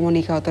insama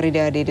comunica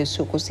autoridade de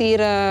suco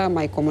sira,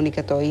 mai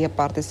comunica to ia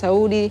parte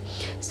saúde,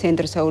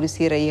 centro saúde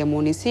sira ia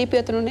município,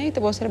 atau nem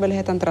te bo sira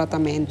belehetan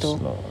tratamento.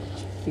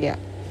 Ya.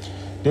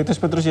 Diretor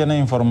Petrus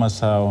na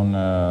informação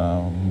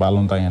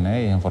balon tanya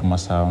né,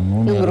 informação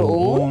número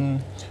 1,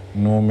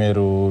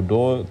 número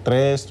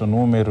 3,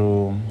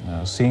 número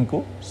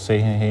 5,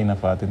 sei na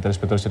fato Diretor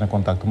Petrus na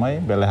contato mai,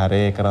 bela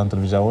hare karan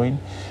televisão in.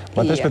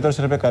 Diretor Petrus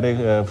na pecare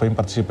foi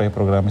participar em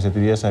programa esse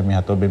dia, saya me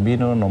hato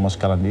bem-vindo, nomos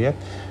calandia.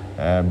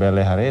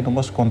 Bela hare,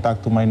 nomos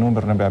contato mai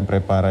número na bem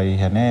prepara aí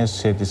né,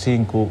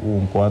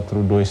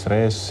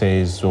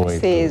 75142368.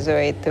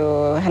 68.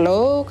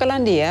 Hello,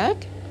 calandia.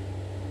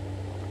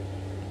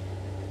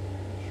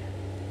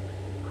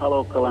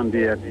 Halo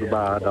Kalandia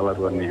ba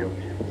dalaruannya.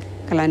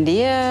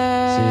 Kalandia.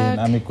 Sim,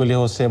 ami kuli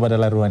Jose ba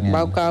dalaruannya.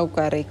 Bau kau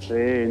karek.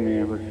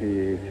 Ini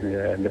si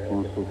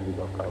Leponso di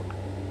Bacau.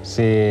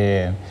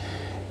 Sim.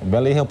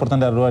 Bela aí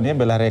oportunidade dalaruannya,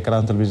 bela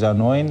rekran televisão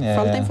noin.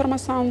 Falta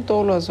informação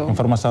tolo zo.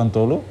 Informação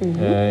tolo.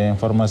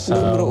 Informação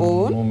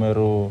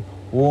número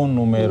 1,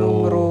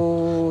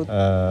 número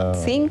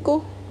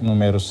 5.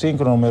 Número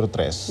 5, número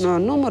 3. Não,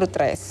 número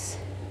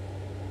 3.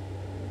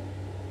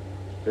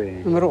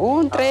 Número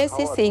 1, 3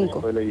 e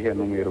 5.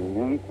 Número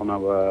 1,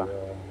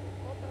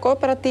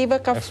 Cooperativa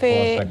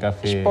Café,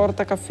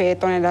 Exporta Café,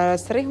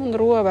 toneladas 300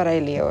 rua para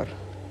Elior.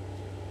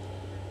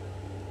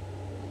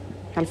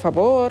 Al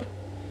favor.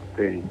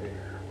 Sim.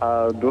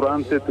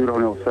 Durante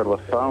a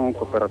observação,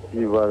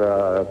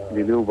 cooperativa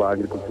de Liuba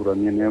Agricultura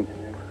minha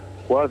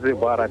quase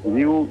barato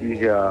e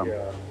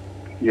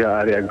a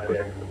área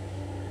agrícola.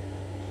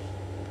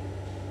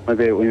 Mas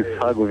o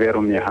ensaio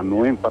governo minha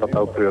Hanoi para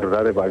tal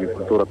prioridade da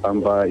agricultura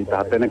também ita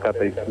hatene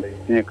kata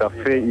tinha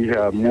café e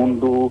a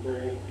mundo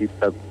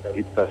ita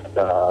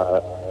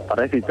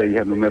parece ita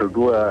ia número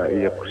 2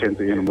 e a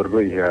porcento ia número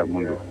 2 ia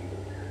mundo.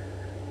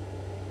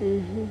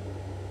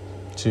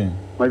 Sim.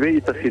 Mas bem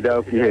ita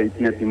cidade que é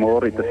tinha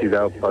Timor ita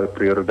cidade para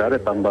prioridade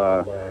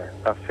também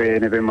café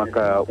neve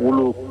maka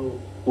ulu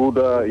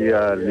kuda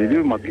ia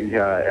liliu maka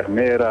ia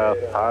hermera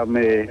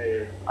fame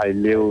ai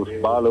leus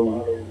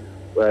balão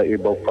e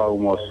bocau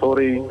mo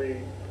sorry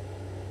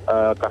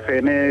café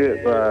ne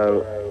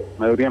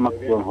maioria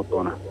makuang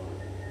hotona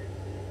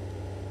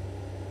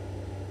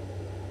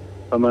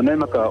também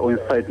maka o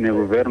insight ne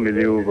governo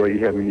liu vai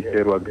ia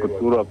Ministério da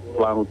Agricultura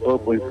plano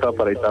todo insa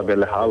para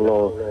itabele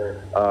halo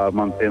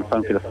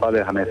manutenção fiscal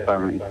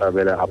hanesan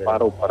itabele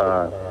aparo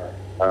para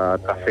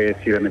café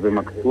sira ne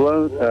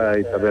makuang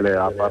itabele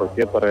aparo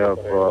que para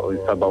o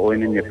insa ba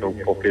oine ne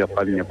profila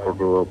falinha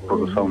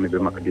produção ne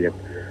makudia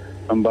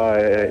também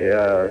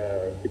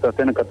kita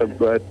tena kata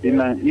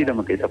tina ida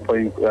maka ita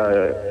foi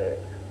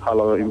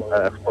halo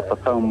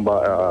exportação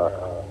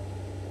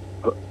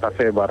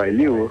café para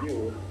Eliur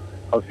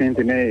ao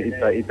sintene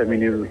ita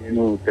mini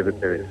no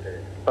TVT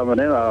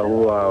também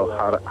o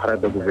área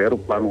do governo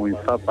plano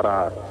insa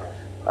para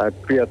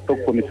criar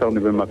toda comissão de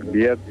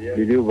macdia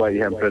Eliur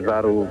vai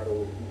empresário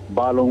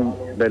balão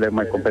dele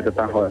mais competente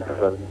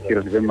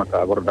kira de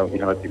maka agora da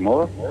Ilha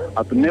Timor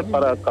atune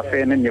para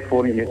café ne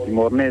fori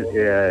Timor ne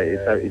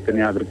ita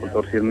ne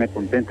agricultor sirne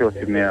contente o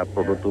sirne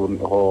produto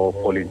ho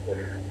polin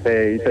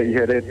ita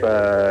iheret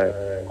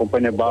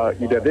companhia ba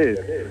ida de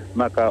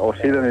maka o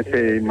sirne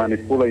se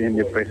manipula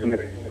e pressione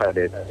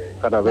pade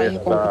cada vez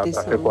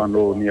café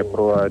quando nia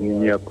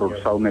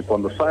produção ne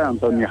quando sai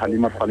então nia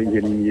halima falin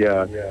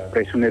nia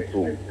pressione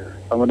tu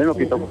também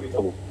kita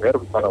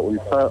governo para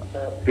usa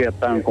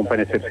criação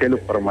companhia selo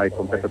para mais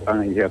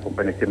competente e a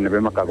companhia sirne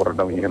bem maka agora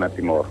da Ilha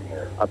Timor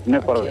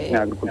atune para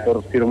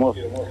agricultor sirmos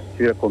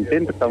sira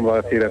contente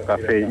também sira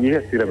café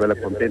e sira bela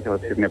contente o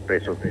sirne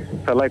preço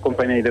salai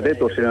companhia ida de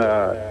to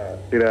sira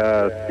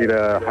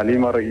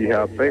halimar e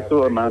a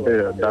preço na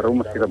de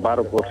darum sira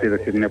baru por sira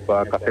sirne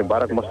pa café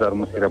barak mas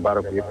darum sira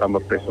barak e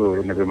também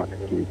preço nebe maka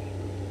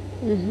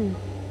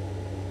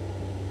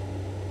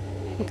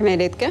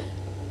Knedetka?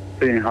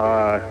 Sim,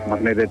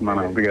 magnedet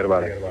mana, obrigado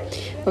Barak.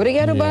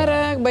 Obrigado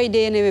Barak, by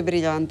day neve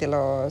brilhante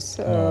los.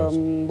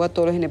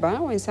 Botolo hene ba,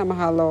 o insama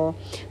halo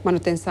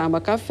manutenção ba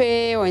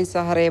café, o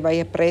insahare ba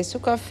preço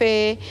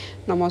café,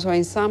 namos o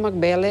insama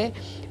bele,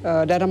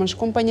 daramos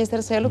companhias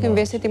terceiro que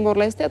investe Timor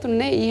Leste, tu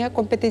ne ia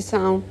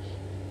competição.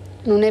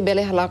 Não é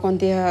bele hala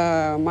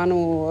contia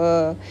manu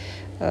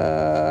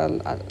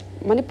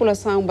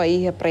manipulação ba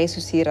ia preço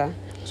sira.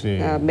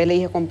 Bela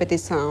ia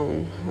competição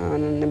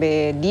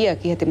nebe dia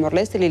que Timor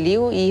Leste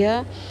liu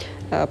ia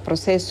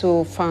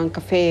processo fan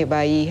café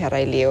vai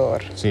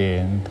Elior.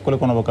 Sim, quando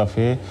quando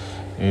café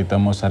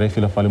estamos a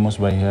refila falamos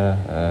vai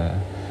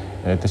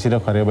terceira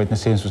carreira vai ter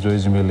census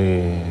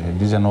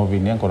 2019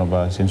 né quando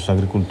vai census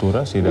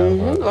agricultura se dá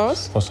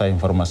essa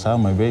informação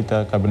mas vai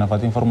tá cabina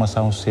fazer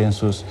informação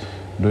census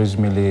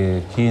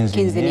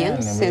 2015 né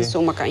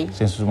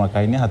census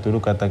Macai né haturu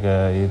kata que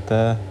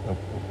ita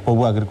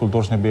povo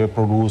agricultores nebe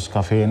produz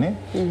café né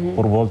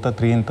por volta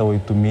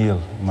 38.000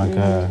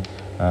 maka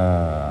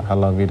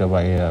hala vida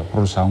vai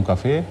produção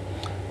café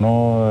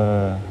no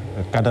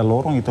cada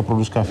lorong itu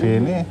produz café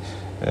né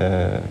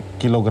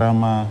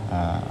kilograma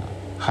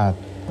hat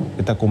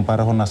kita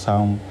compara com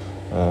nação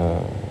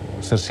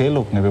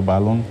serselok nebe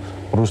balon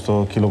produz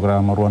to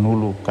kilograma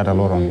ruanulu cada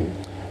lorong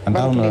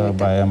então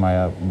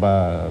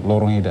ba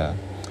lorong ida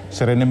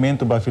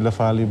serenamente ba fila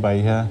fali ba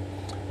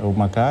o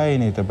makai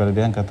ni te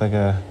perdian kata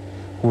ke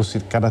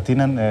husit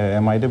kadatinan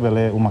mai de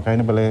bele o makai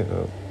ni bele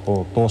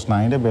o tos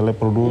na ide bele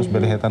produz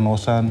bele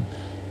etanosan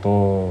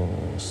to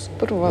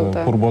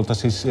por volta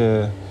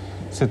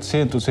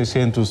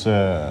 700-600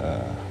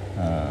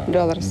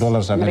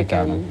 dólares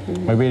americanos.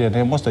 Mas bem,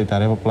 né, mostra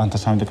itare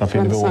plantação de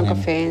café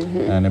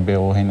ne be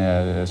o hen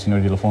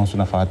senhor de Alfonso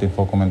na fati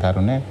for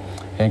comentário né.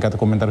 Em cada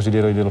comentário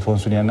de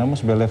Alfonso ne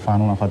namos bele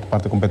fano na fati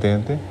parte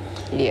competente.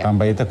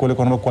 Também ita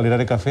quando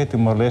qualidade de café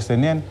Timor-Leste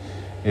né.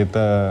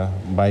 Ita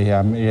vai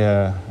a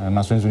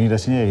Nações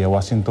Unidas e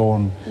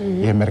Washington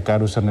e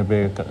mercado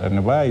nebe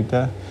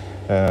ita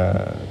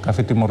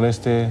café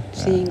Timor-Leste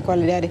sim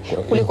qualidade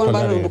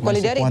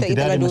qualidade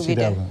ita la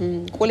dúvida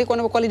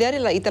quando qualidade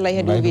la ita la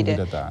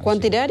dúvida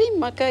quantidade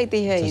maka ita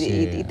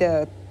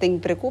tem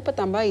preocupa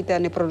também ita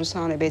ne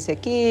produção ne base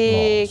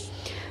aqui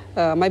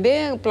mas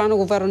bem plano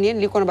governo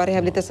ali quando a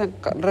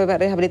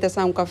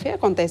reabilitação café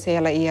acontece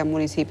ela ia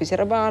município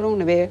Serrabalo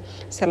nebe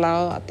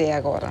lá até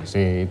agora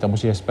sim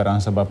estamos com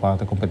esperança para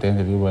parte competente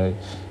ali vai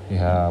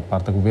a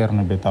parte governo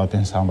nebe tal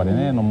atenção para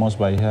né não mos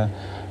vai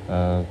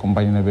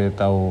companhia nebe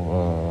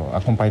tal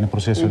acompanha o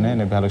processo né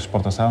nebe a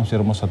exportação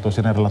seremos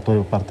atuação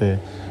relatório parte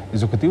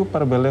executivo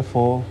para bele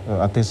for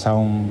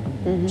atenção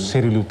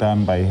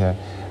seriutan vai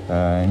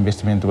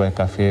investimento vai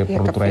café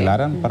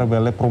produtorailaran para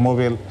bele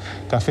promover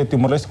café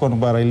Timor-Leste quando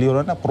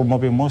baralhou na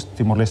promovemos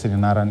Timor-Leste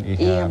naran e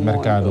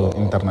mercado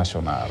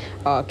internacional.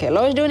 Ok,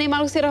 logo do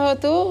animal que será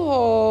roto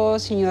o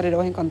senhor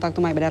irá em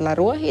contato mais bem na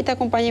rua e te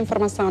acompanha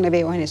informação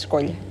nebe o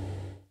escolha.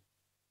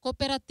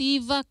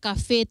 Cooperativa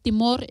Café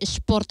Timor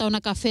exporta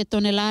uma café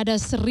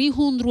toneladas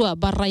rihundrua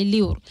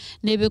barrailiur.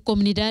 Nebe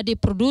comunidade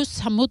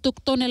produz hamutuk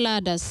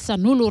toneladas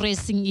sanulu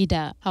racing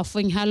ida.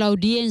 Afin hala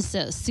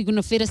audiência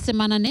segunda-feira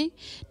semana né,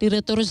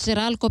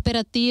 diretor-geral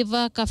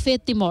Cooperativa Café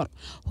Timor.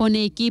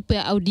 Hone equipe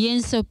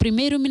audiência o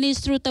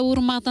primeiro-ministro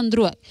Taur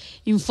Matandruak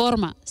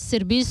informa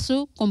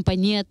serviço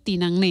companhia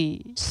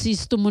Tinangne.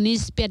 Sisto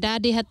Muniz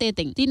Piedade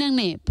Hateteng.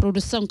 Tinangne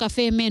produção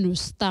café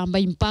menos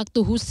também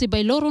impacto husi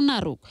bailoro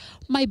naruk.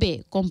 Mai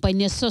be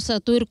companhia só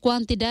satur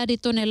quantidade de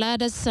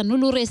toneladas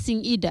sanulu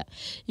racing ida,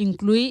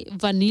 inclui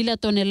vanilla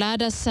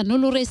toneladas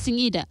sanulu racing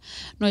ida,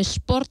 no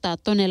exporta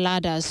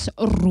toneladas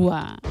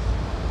rua.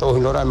 Então,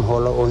 nós temos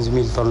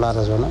 11.000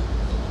 toneladas, não?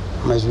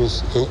 Mas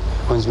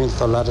 11.000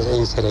 toneladas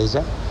em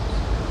cereja.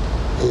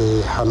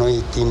 E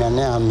Hanoi tina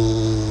né,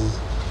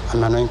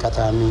 Hanoi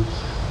kata ami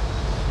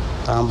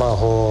tambah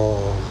ho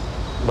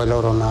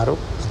baloronaro,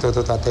 itu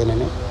tu tatene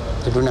né.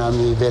 Itu na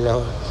ami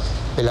bela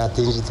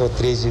atinge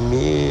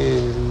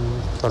 13.000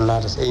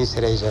 toneladas em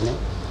cereja, né?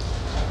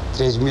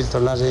 3.000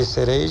 toneladas em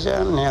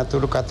cereja, né?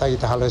 Tudo que está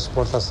a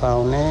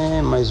exportação,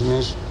 né? Mais ou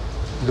menos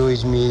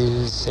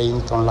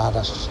 2.100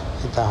 toneladas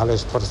está a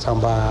exportação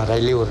para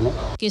Railiur, né?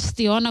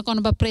 Questiona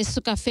quando o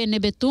preço café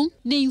nebetum,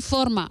 nem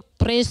informa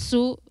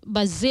preço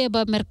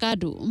baseado no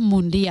mercado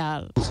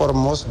mundial.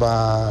 Informamos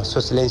para sua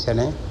excelência,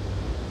 né?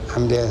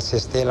 Ande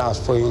sestela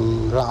foi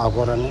lá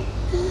agora, né?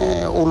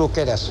 O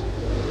luqueras.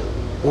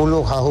 O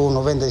Hahu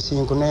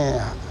 95 né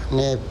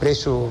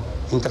preço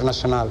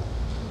internacional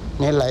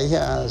né lá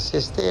ia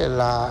seste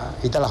lá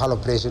itala halo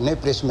preço né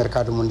preço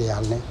mercado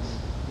mundial né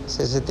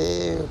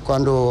seste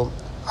quando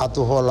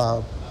atu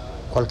rola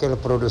qualquer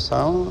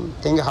produção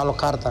tem que halo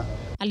carta.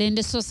 Além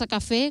de sosa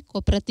café,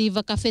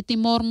 Cooperativa Café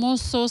Timor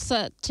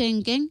sosa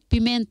chenken,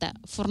 pimenta,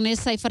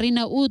 fornece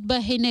farina udba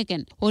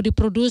Heineken, onde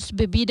produz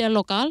bebida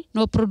local,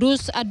 no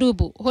produz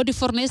adubo, onde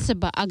fornece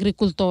ba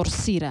agricultor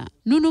sira.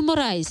 Nuno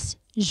Moraes,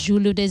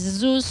 Júlio de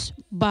Jesus,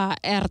 ba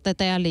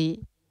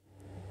RTTL.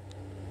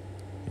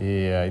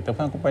 E então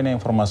foi acompanhar a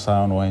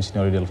informação no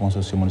Engenheiro de Alfonso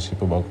do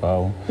município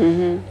Bacau,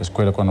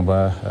 escolha quando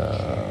vai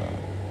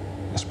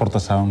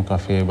exportação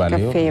café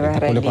valeu,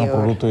 escolha quando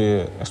produto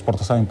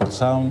exportação e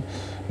importação,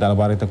 da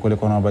barata escolha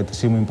quando vai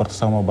ter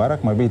importação a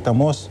barak, mas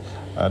estamos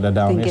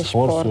dar um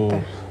esforço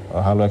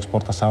halo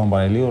exportação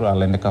valeu,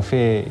 além de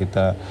café,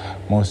 ita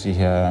mosi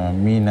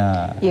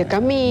mina,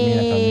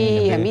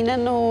 mina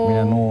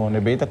no,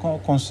 nebeta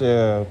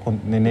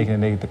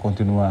nene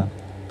continua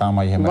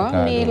também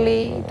mercado.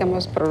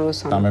 Estamos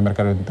produzindo. Também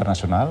mercado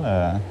internacional.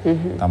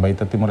 Também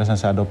está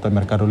Timor-Leste adopta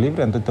mercado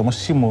livre, então temos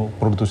simo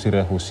produzir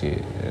rusi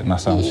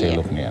nação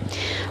seloknian.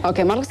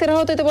 Ok, malu será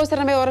hoto itu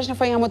bosra me horas na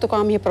foi amo to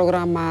kami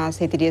programa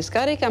 7 dias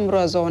kari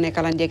kamro zone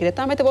kalandia que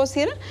também te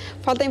bosira.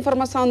 Falta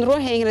informação ro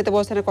hengre te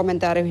bosra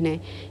comentário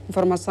né.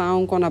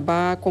 Informação com a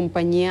ba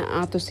companhia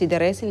ato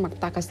sideresin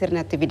maktaka ser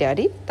na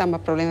atividade, tamba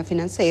problema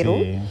financeiro.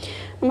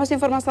 Mas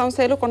informação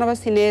selo quando a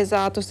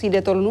vacineza a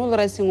tosida todo nulo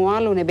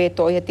resingualo nebe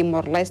toia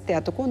Timor-Leste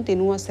a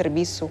continua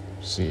serviço.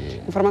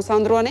 Sim.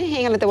 Informação drone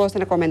hengala te voz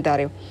no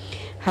comentário.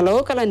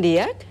 Halo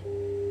kalandiak.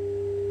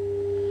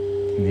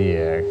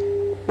 Diak.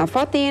 Na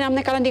fatin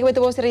amne kalandiak te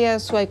voz ria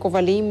suai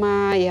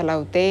kovalima ia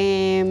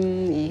lautem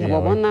ia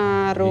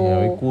bobonaro.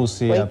 Ia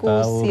ikusi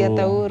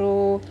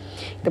atauro.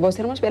 Te voz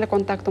sermos bela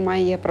contacto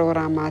mai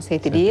programa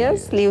 7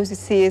 dias, liu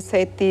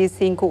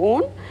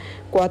 751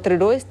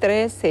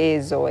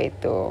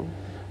 42368.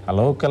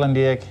 Halo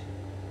kalandiak.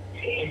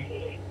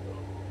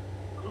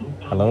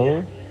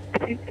 Halo.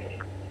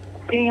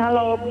 Sim,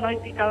 halo, boa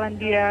noite,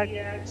 Kalandiak.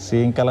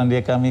 Sim,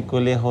 Kalandiak kami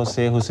kuliah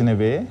Jose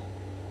Husinebe.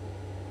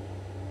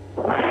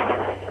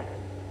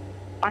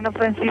 Ana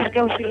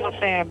Francisca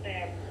Husilotem.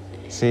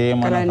 Sim,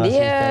 Mana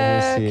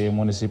Francisca Husi,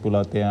 município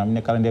Lautem. A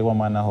minha Kalandiak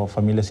mana ho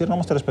família sir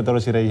nomos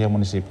telespectadores sir aí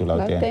município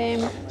Lautem.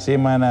 Sim,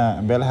 mana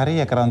bela hari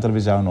ya karan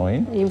televisão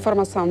noin.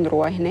 Informação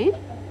do ar, né?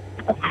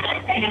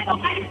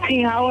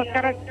 Sim, halo,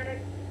 cara.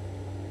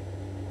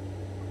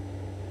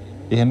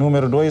 E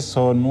número 2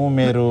 ou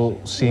número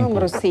 5?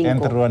 Número 5.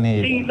 Entre o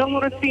anel. Sim,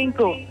 número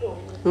 5.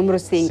 Número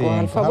 5,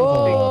 por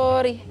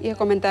favor. E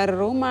comentário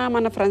Roma,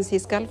 Mana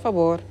Francisca, por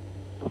favor.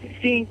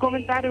 Sim,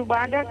 comentário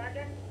Badak.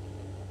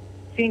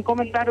 Sim,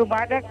 comentário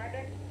Badak.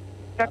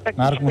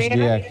 Narcos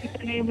dia.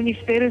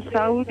 Ministério da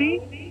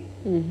Saúde.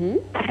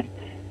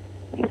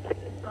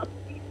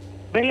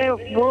 Bele,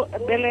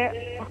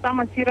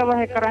 pertama sira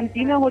bahaya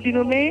karantina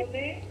hodinune,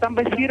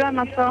 tambah sira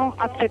nação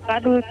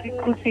afetado de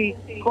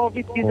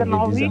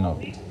COVID-19.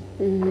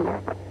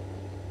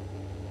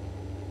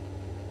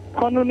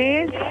 Quando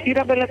ne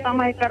sira bele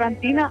tamai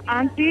karantina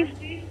antes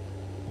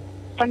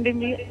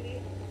pandemia,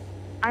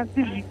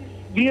 antes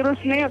virus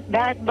ne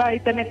dapat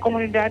baik na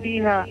komunidade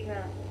ha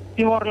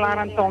Timor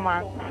Laran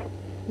toma.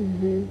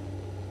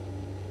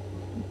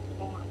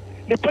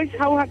 Depois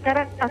hau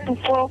hakara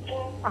atufo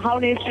hau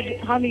ne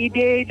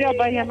ideia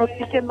bahaya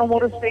notícia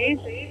número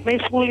 6,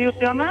 mês julho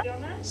tema.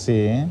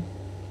 Sim.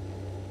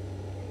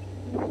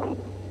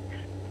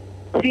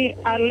 Sim,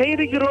 a lei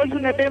rigorosa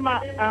ne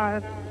tema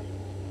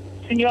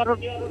senhor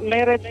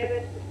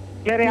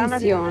Lereana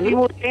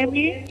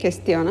Timur-Temi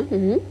questiona.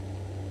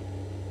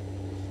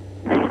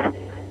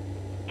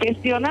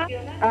 Questiona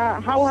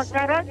hau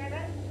hakara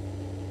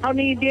hau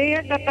ne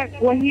ideia kata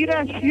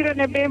wahira sira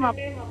ne bema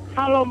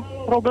halo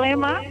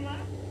problema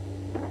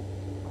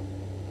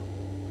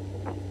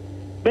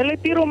bele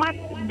tiro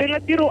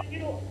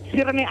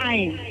sirane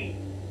ain.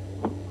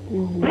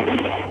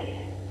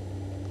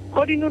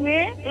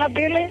 Hodinune la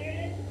bele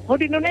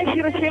hodinune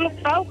sira seluk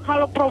tau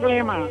halo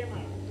problema.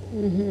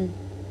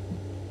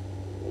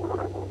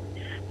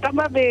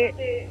 Tambah be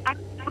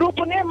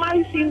grupo ne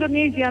mais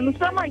Indonesia, nu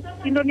sama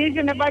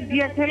Indonesia ne ba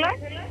dia kela,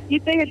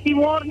 ite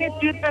Timor ne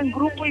tuitan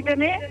grupo ite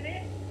ne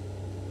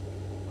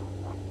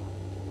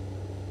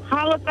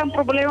halo tam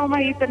problema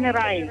ma ite ne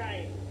rai.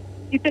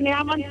 Ite ne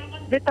aman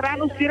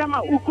veterano sira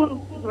ma ukur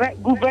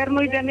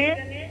governo ite ne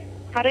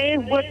hare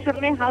buat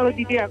serne halo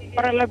di dia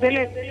para la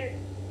bele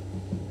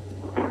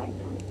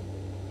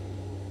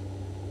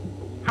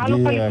halo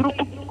pali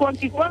grupo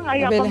kontipuan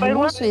ay apa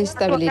baru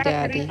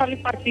instabilidade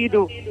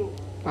partido.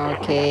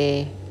 Ok.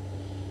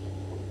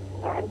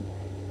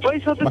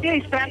 Pois outro dia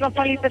estraga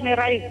falita ne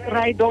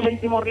rai doven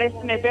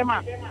Timor-Leste ne bema.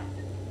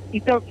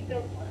 Ito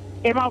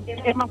ema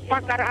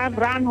fakaran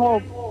ranho.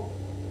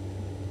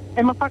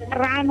 Ema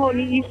fakaran ho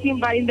ni isim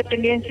ba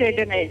independência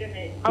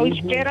dene. Au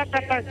espera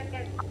kata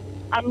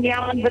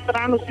amniaman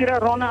veterano sira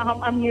rona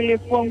ham amnile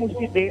fuang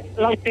uside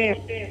lauter.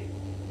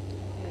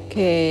 Ok.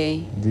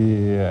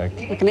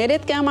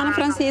 Acredito que a Mana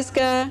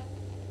Francisca.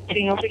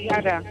 Sim,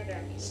 obrigada.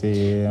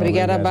 Sim,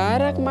 obrigada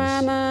Barak,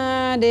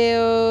 Mana,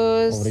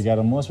 Deus.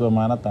 Obrigado, moço,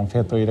 Mana, tam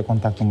feito ir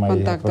contato mais.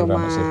 Contato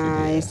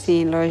mais,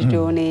 sim, Lois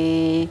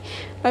Juni.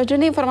 Lois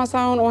Juni,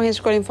 informação, ou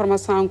escolha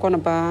informação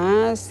quando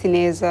a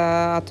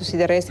sinesa a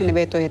tucidarese ne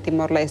beto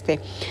Timor-Leste.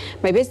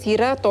 Mas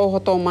besira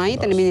to mai,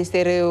 tem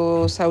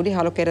Ministério Saúde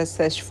halo que era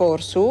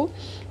esforço,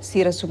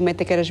 sira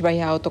submete que era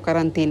vai auto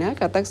quarentena,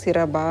 katak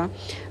sira ba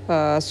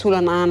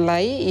sulanan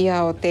lai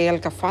ia hotel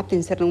kafat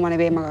inser numa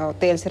nebe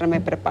hotel sira me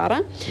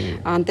prepara.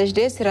 Antes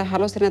de sira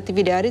halo sira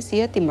atividades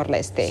ia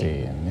Timor-Leste.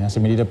 Sim, essa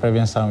medida de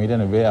prevenção ida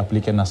nebe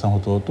aplica na nação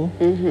todo.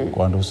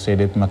 Quando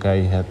sedet maka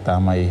ia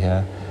tama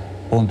ia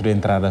ponto de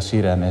entrada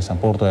sira nessa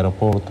porto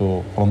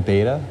aeroporto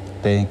fronteira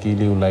tem que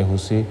ir lá e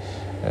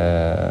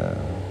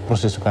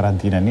processo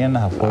quarentena nia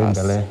na foi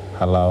gale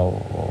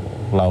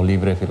halau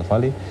livre fil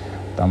fali.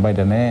 Também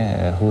dane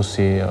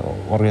husi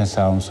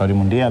organização saúde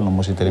mundial no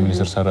musi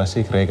ministério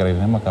saúde kira-kira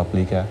ini maka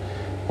aplika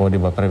pode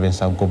ba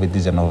prevenção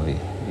COVID-19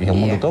 e o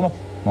mundo toma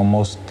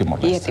mamos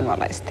Timor-Leste. Iya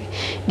Timor-Leste.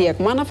 Dia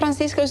Mana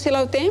Francisca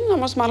Lautem,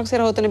 nós malak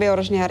será outra nebe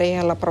horas niare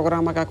ela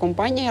programa que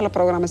acompanha, ela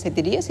programa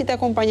 7 dias e te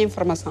acompanha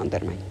informação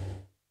também.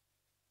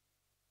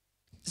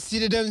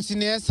 Cidadão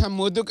chinês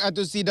hamuduk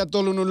atu sida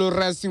tolunulu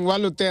racing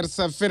walu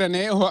terça-feira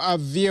né o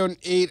avião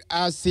Air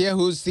Asia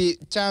husi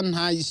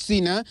Shanghai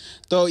China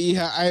to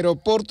iha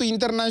aeroporto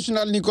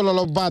internasional Nicolau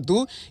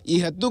Lobato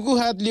iha tuku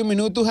hat 5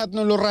 minuto hat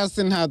nulu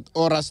racing hat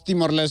horas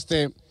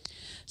Timor-Leste.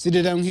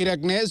 Cidadão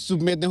hirak né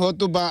submete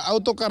hotu ba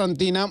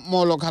autokarantina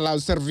molok halau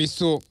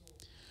serviço.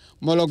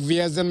 Molok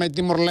viajan mai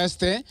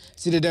Timor-Leste,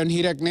 cidadão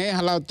hirak né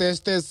halau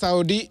teste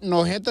Saudi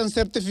no hetan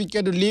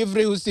certificado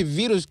livre husi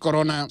vírus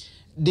corona.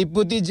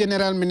 Deputy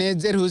General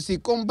Manager husi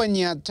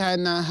Companhia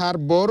China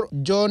Harbor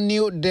Johnny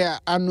de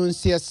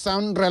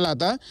Anunciação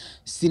relata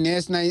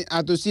sines na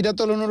atu sida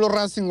tolunulu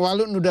racing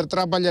walu nudar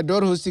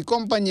trabalhador husi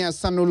Companhia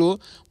Sanulu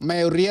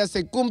maioria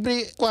se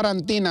cumpre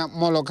quarantina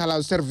molok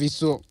halau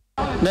serviço.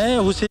 Ne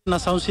husi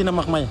nação China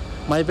makmai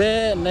mai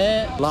be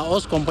ne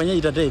Laos companhia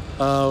idade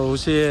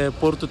husi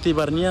Porto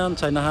Tibarnian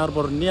China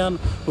Harbor nian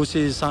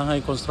husi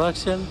Shanghai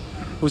Construction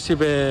husi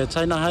be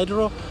China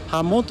Hydro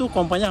hamutu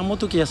companhia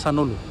hamutu kia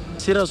Sanulu.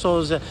 Sira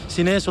so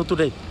chinês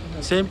today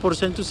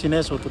 100%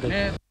 chinês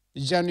today.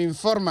 Já no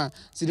informa,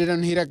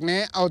 cidadão hirak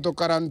ne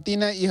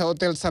autokarantina e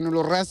hotel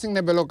Sanulu Racing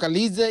nebe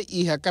localiza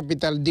e a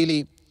capital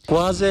Dili.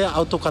 Quase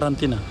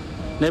autokarantina.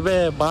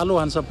 Nebe balu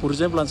hansa por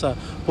exemplo hansa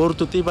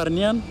Porto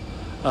Tibarnian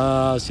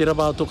sira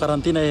ba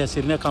autokarantina e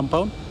sirne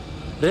compound.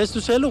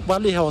 Resto selo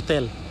balu e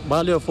hotel.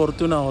 Balu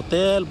Fortuna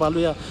Hotel, balu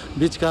e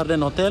Beach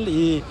Garden Hotel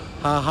e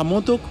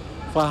hamutuk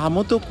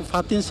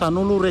fatin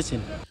Sanulu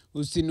Racing. O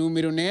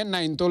número né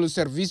na intolo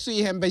serviço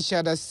e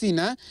embaixada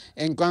China,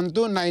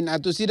 enquanto na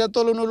atusida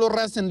tolo nulo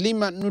Racing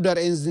Lima nudar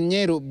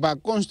engenheiro ba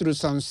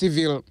construção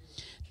civil.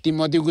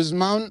 Timóteo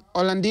Guzmão,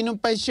 Holandino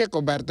Pacheco,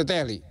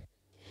 RTTL.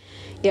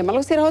 Ya,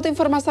 malu sira outra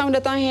informação da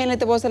tang hele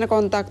te bosa na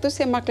contacto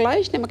se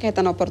maclais ne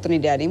maketa na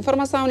oportunidade.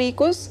 Informação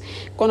ikus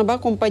quando ba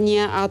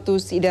companhia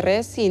atus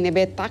ideresi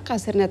nebe taka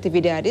ser na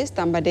atividades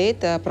também de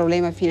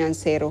problema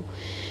financeiro.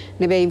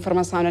 Nebe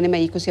informação na nema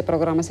ikus e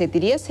programa 7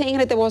 dias sem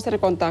hele te bosa na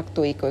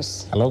contacto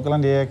ikus. Hello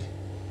Kalandiek.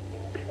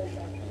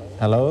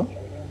 Hello.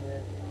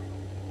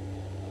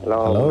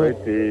 Hello.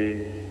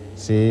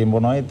 Si boa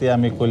noite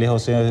amigo li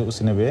José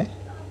nebe.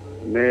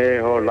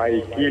 Ne ho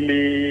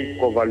laikili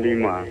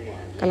Kovalima.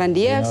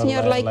 Kalandia,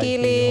 senhor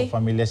Laikili.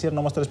 Família, sir,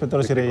 não mostra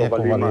respeito sir é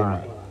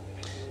Kovalima.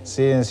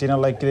 Sim, senhor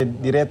Laikili,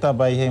 direta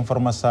vai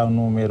informação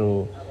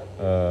número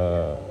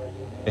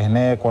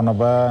né, quando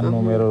vai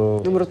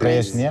número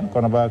 3, né?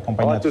 Quando vai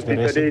acompanhar tu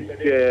tens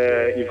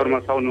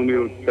informação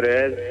número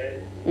 3.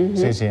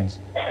 Sim, sim.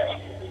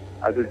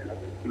 Ado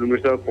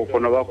número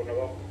quando vai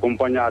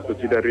acompanhar tu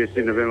tira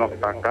resi neve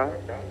makaka.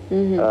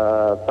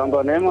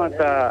 Também nema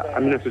ta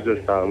amina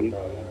sugestão.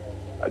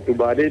 Tu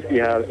bade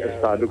pihak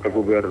estado ke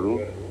governo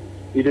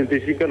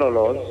identifica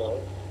lolos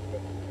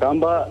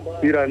tambah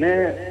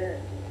tirane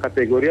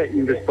kategoria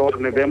investor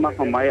nebema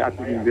kamai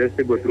atu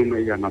investe botrum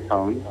ya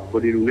nação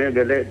podinune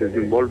bele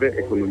desenvolve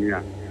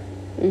economia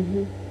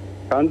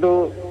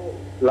tanto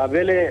la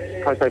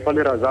bele kasai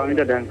pale razão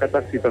ainda dan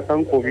kata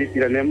situação covid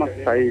tirane ma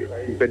sai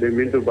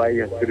impedimento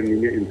bai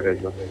asirninya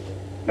empresa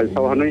al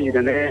sawhanu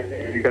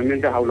idane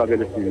digamente haula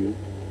bele sini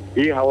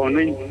I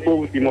hawanin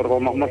po Timor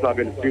Romak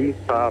label sim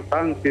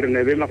satang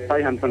tirnebe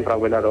maksai hansan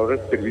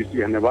traveladores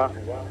serviço haneba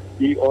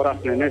I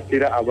horas nene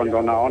tira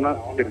abandona ona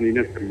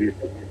tirnine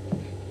serviço.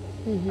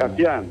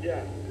 Kapian.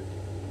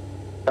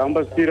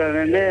 Tambah tira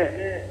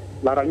nene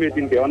larami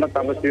tinte ona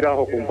tambah tira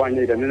ho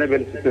companhia nene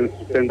bel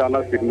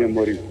sustentana tirne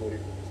mori.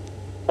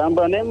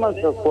 Tambah nema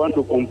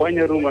quando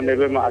companhia rumah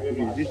nebe ma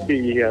existe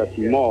ia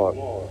Timor.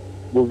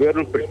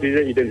 Governo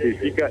precisa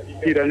identificar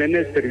tira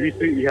nene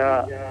serviço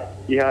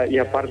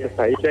ia parte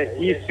saída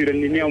e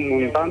sirene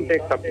montante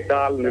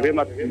capital neve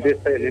mat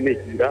investe nene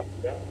kira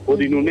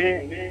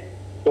podinune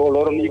to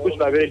lorong ikus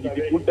lave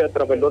dificulta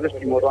trabalhadores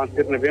que moram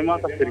ser neve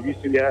mat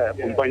serviço ia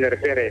companhia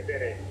refere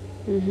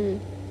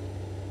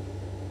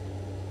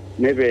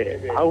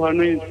neve how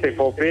hanu se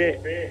fope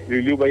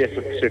liu vai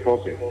se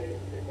fope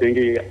tem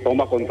que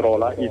toma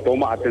controla e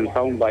toma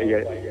atenção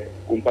vai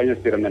companhia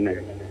sirene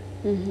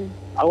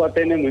ao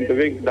atene muito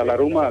bem da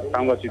rumah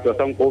tambah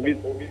situação covid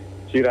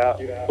sira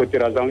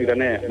kotirazão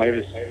irane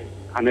mas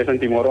anesan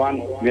Timoran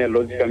me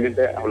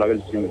logicamente hablavel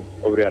sim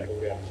obrigado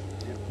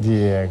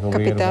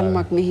capital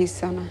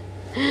magmihissana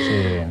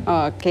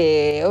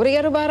ok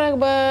obrigado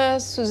para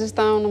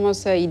sugestão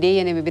nossa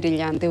ideia né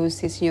brilhante o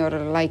senhor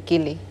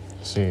Laikili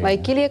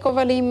Laikili é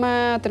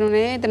Kovalima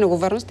tem o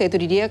governo estado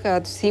de dia que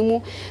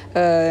simo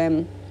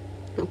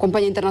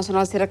companhia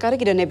internacional será cara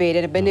que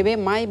nebe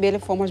mais bele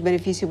fomos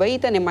benefício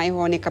baita né mais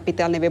hone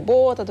capital nebe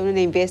bota tu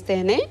né investe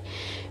né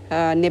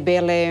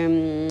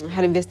nebele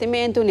hal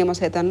investimento nemos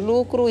setan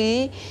lucro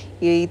e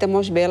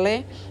temos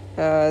bele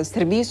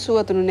serviço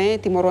atu né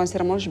Timoran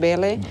sermos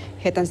bele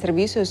hetan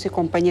serviço se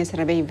companhia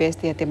será bem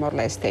investe a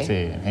Timor-Leste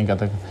sim em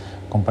cada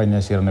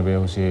companhia será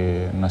nebe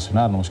se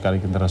nacional não escala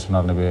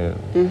internacional nebe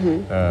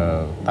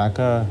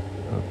taca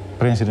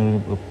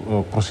princípio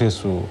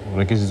processo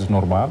requisitos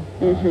normal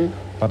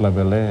para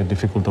bele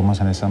dificuldade mas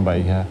nessa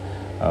baia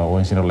o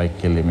ensino like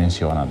que ele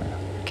menciona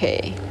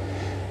ok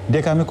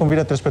Dia kami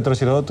convida três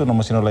pessoas itu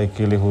nomor sino lai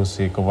kili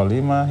husi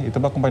kovalima itu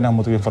ba acompanhar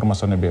muito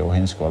informação nebe o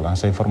em escola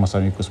essa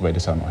informação ikus vai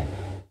dessa noi.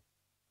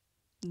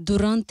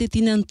 Durante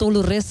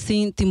tinantolo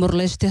recém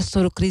Timor-Leste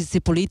sobre crise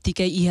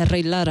política e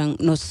arrailaram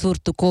no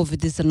surto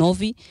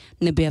Covid-19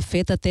 nebe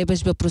afeta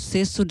tebas o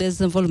processo de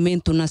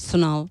desenvolvimento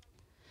nacional.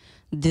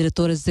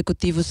 Diretor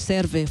executivo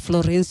serve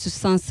Florencio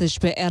Sanches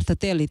para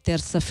RTTL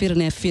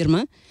terça-feira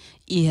afirma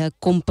e a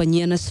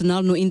Companhia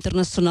Nacional no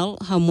Internacional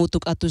hamuto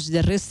atos de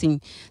recém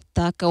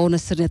taca ou na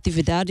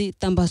atividade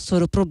também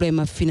sobre o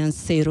problema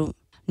financeiro.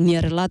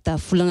 Nia relata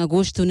fulan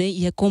agosto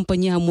e a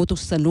companhia hamutu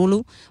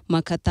sanulo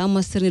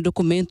makatama ser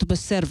documento para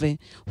serve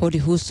onde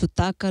russo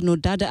taca no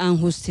dada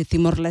anhus de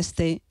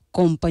Timor-Leste.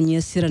 Companhia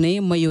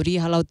sirane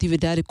maioria hala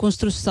atividade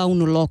construção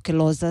no loque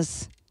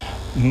losas.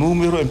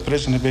 Número de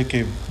empresas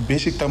que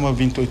basic tama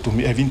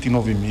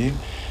 29 mil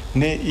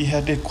ne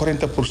iha de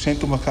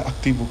 40% maka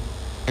ativo.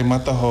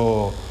 Mata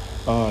ho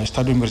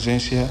estado de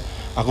emergência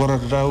agora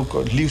dá o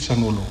liu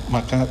sanulo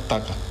maka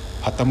taca.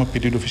 Atama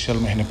pedido oficial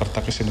mahine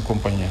partaka sendo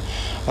companhia.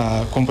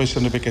 A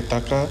companhia que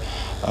taca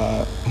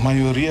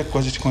maioria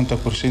quase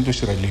 50%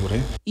 será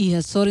livre. E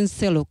a Soren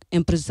Seluk,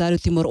 empresário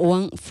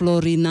Timor-Oan,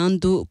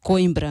 Florinando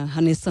Coimbra,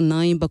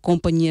 hanesanai ba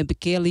companhia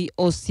Bekele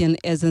Ocean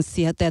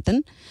Agency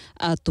Hateten,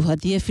 a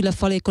tuhadia fila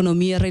fala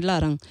economia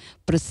reilarang,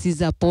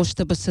 precisa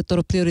aposta para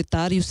setor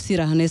prioritário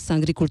sira hanesa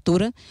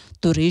agricultura,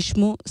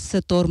 turismo,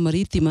 setor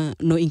marítimo,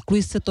 no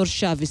inclui setor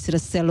chave sira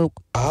Seluk.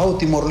 O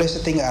Timor-Leste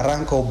tem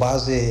arranca o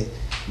base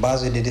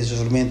de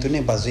desenvolvimento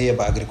nem baseia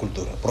para a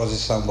agricultura,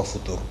 projeção para o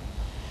futuro.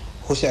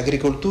 Se a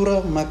agricultura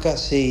marca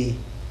se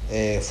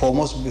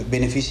fomos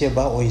beneficia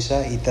para o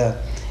insa e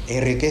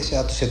enriquece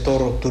o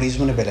setor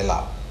turismo ne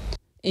belelau.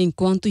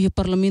 Enquanto o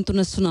Parlamento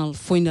Nacional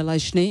foi na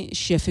Laisne,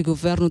 chefe de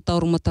governo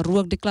Tauro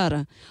Matarruak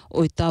declara,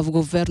 o oitavo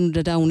governo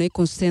da Daune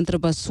concentra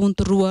o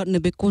assunto rua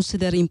nebe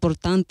considera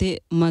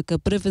importante marca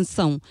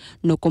prevenção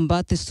no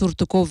combate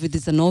surto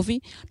Covid-19,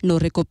 no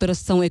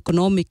recuperação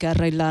econômica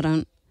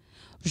reilaran.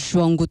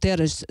 João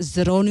Guterres,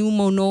 Jerônimo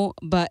Mono,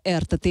 ba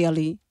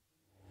RTTL.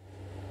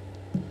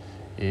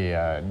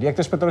 Dia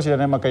que pessoas já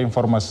nem makai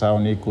informação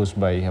nikus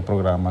by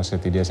programa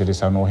seti dia sedi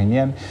sano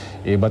hinian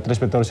e batres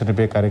pessoas já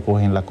nem kare ko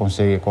hin la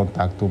consegue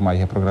contato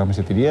mai programa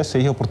seti dia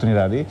sei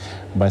oportunidade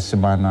ba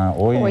semana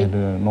hoje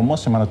no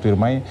semana tu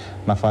irmai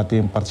na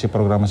fati participar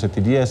programa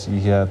seti dia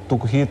e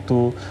tuku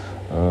hitu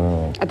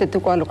até tu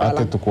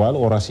qual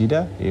ora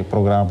sida e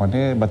programa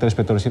ne batres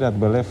pessoas sida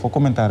bele fo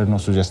comentário no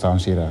sugestão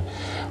sida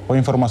o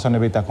informação ne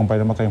beta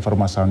acompanhar makai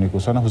informação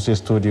nikus na o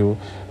estúdio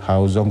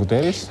João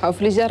Guterres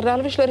Feliz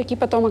Alves, a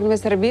equipa toma no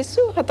serviço,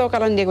 até o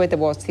calendário vai ter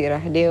boa.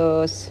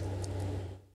 Deus.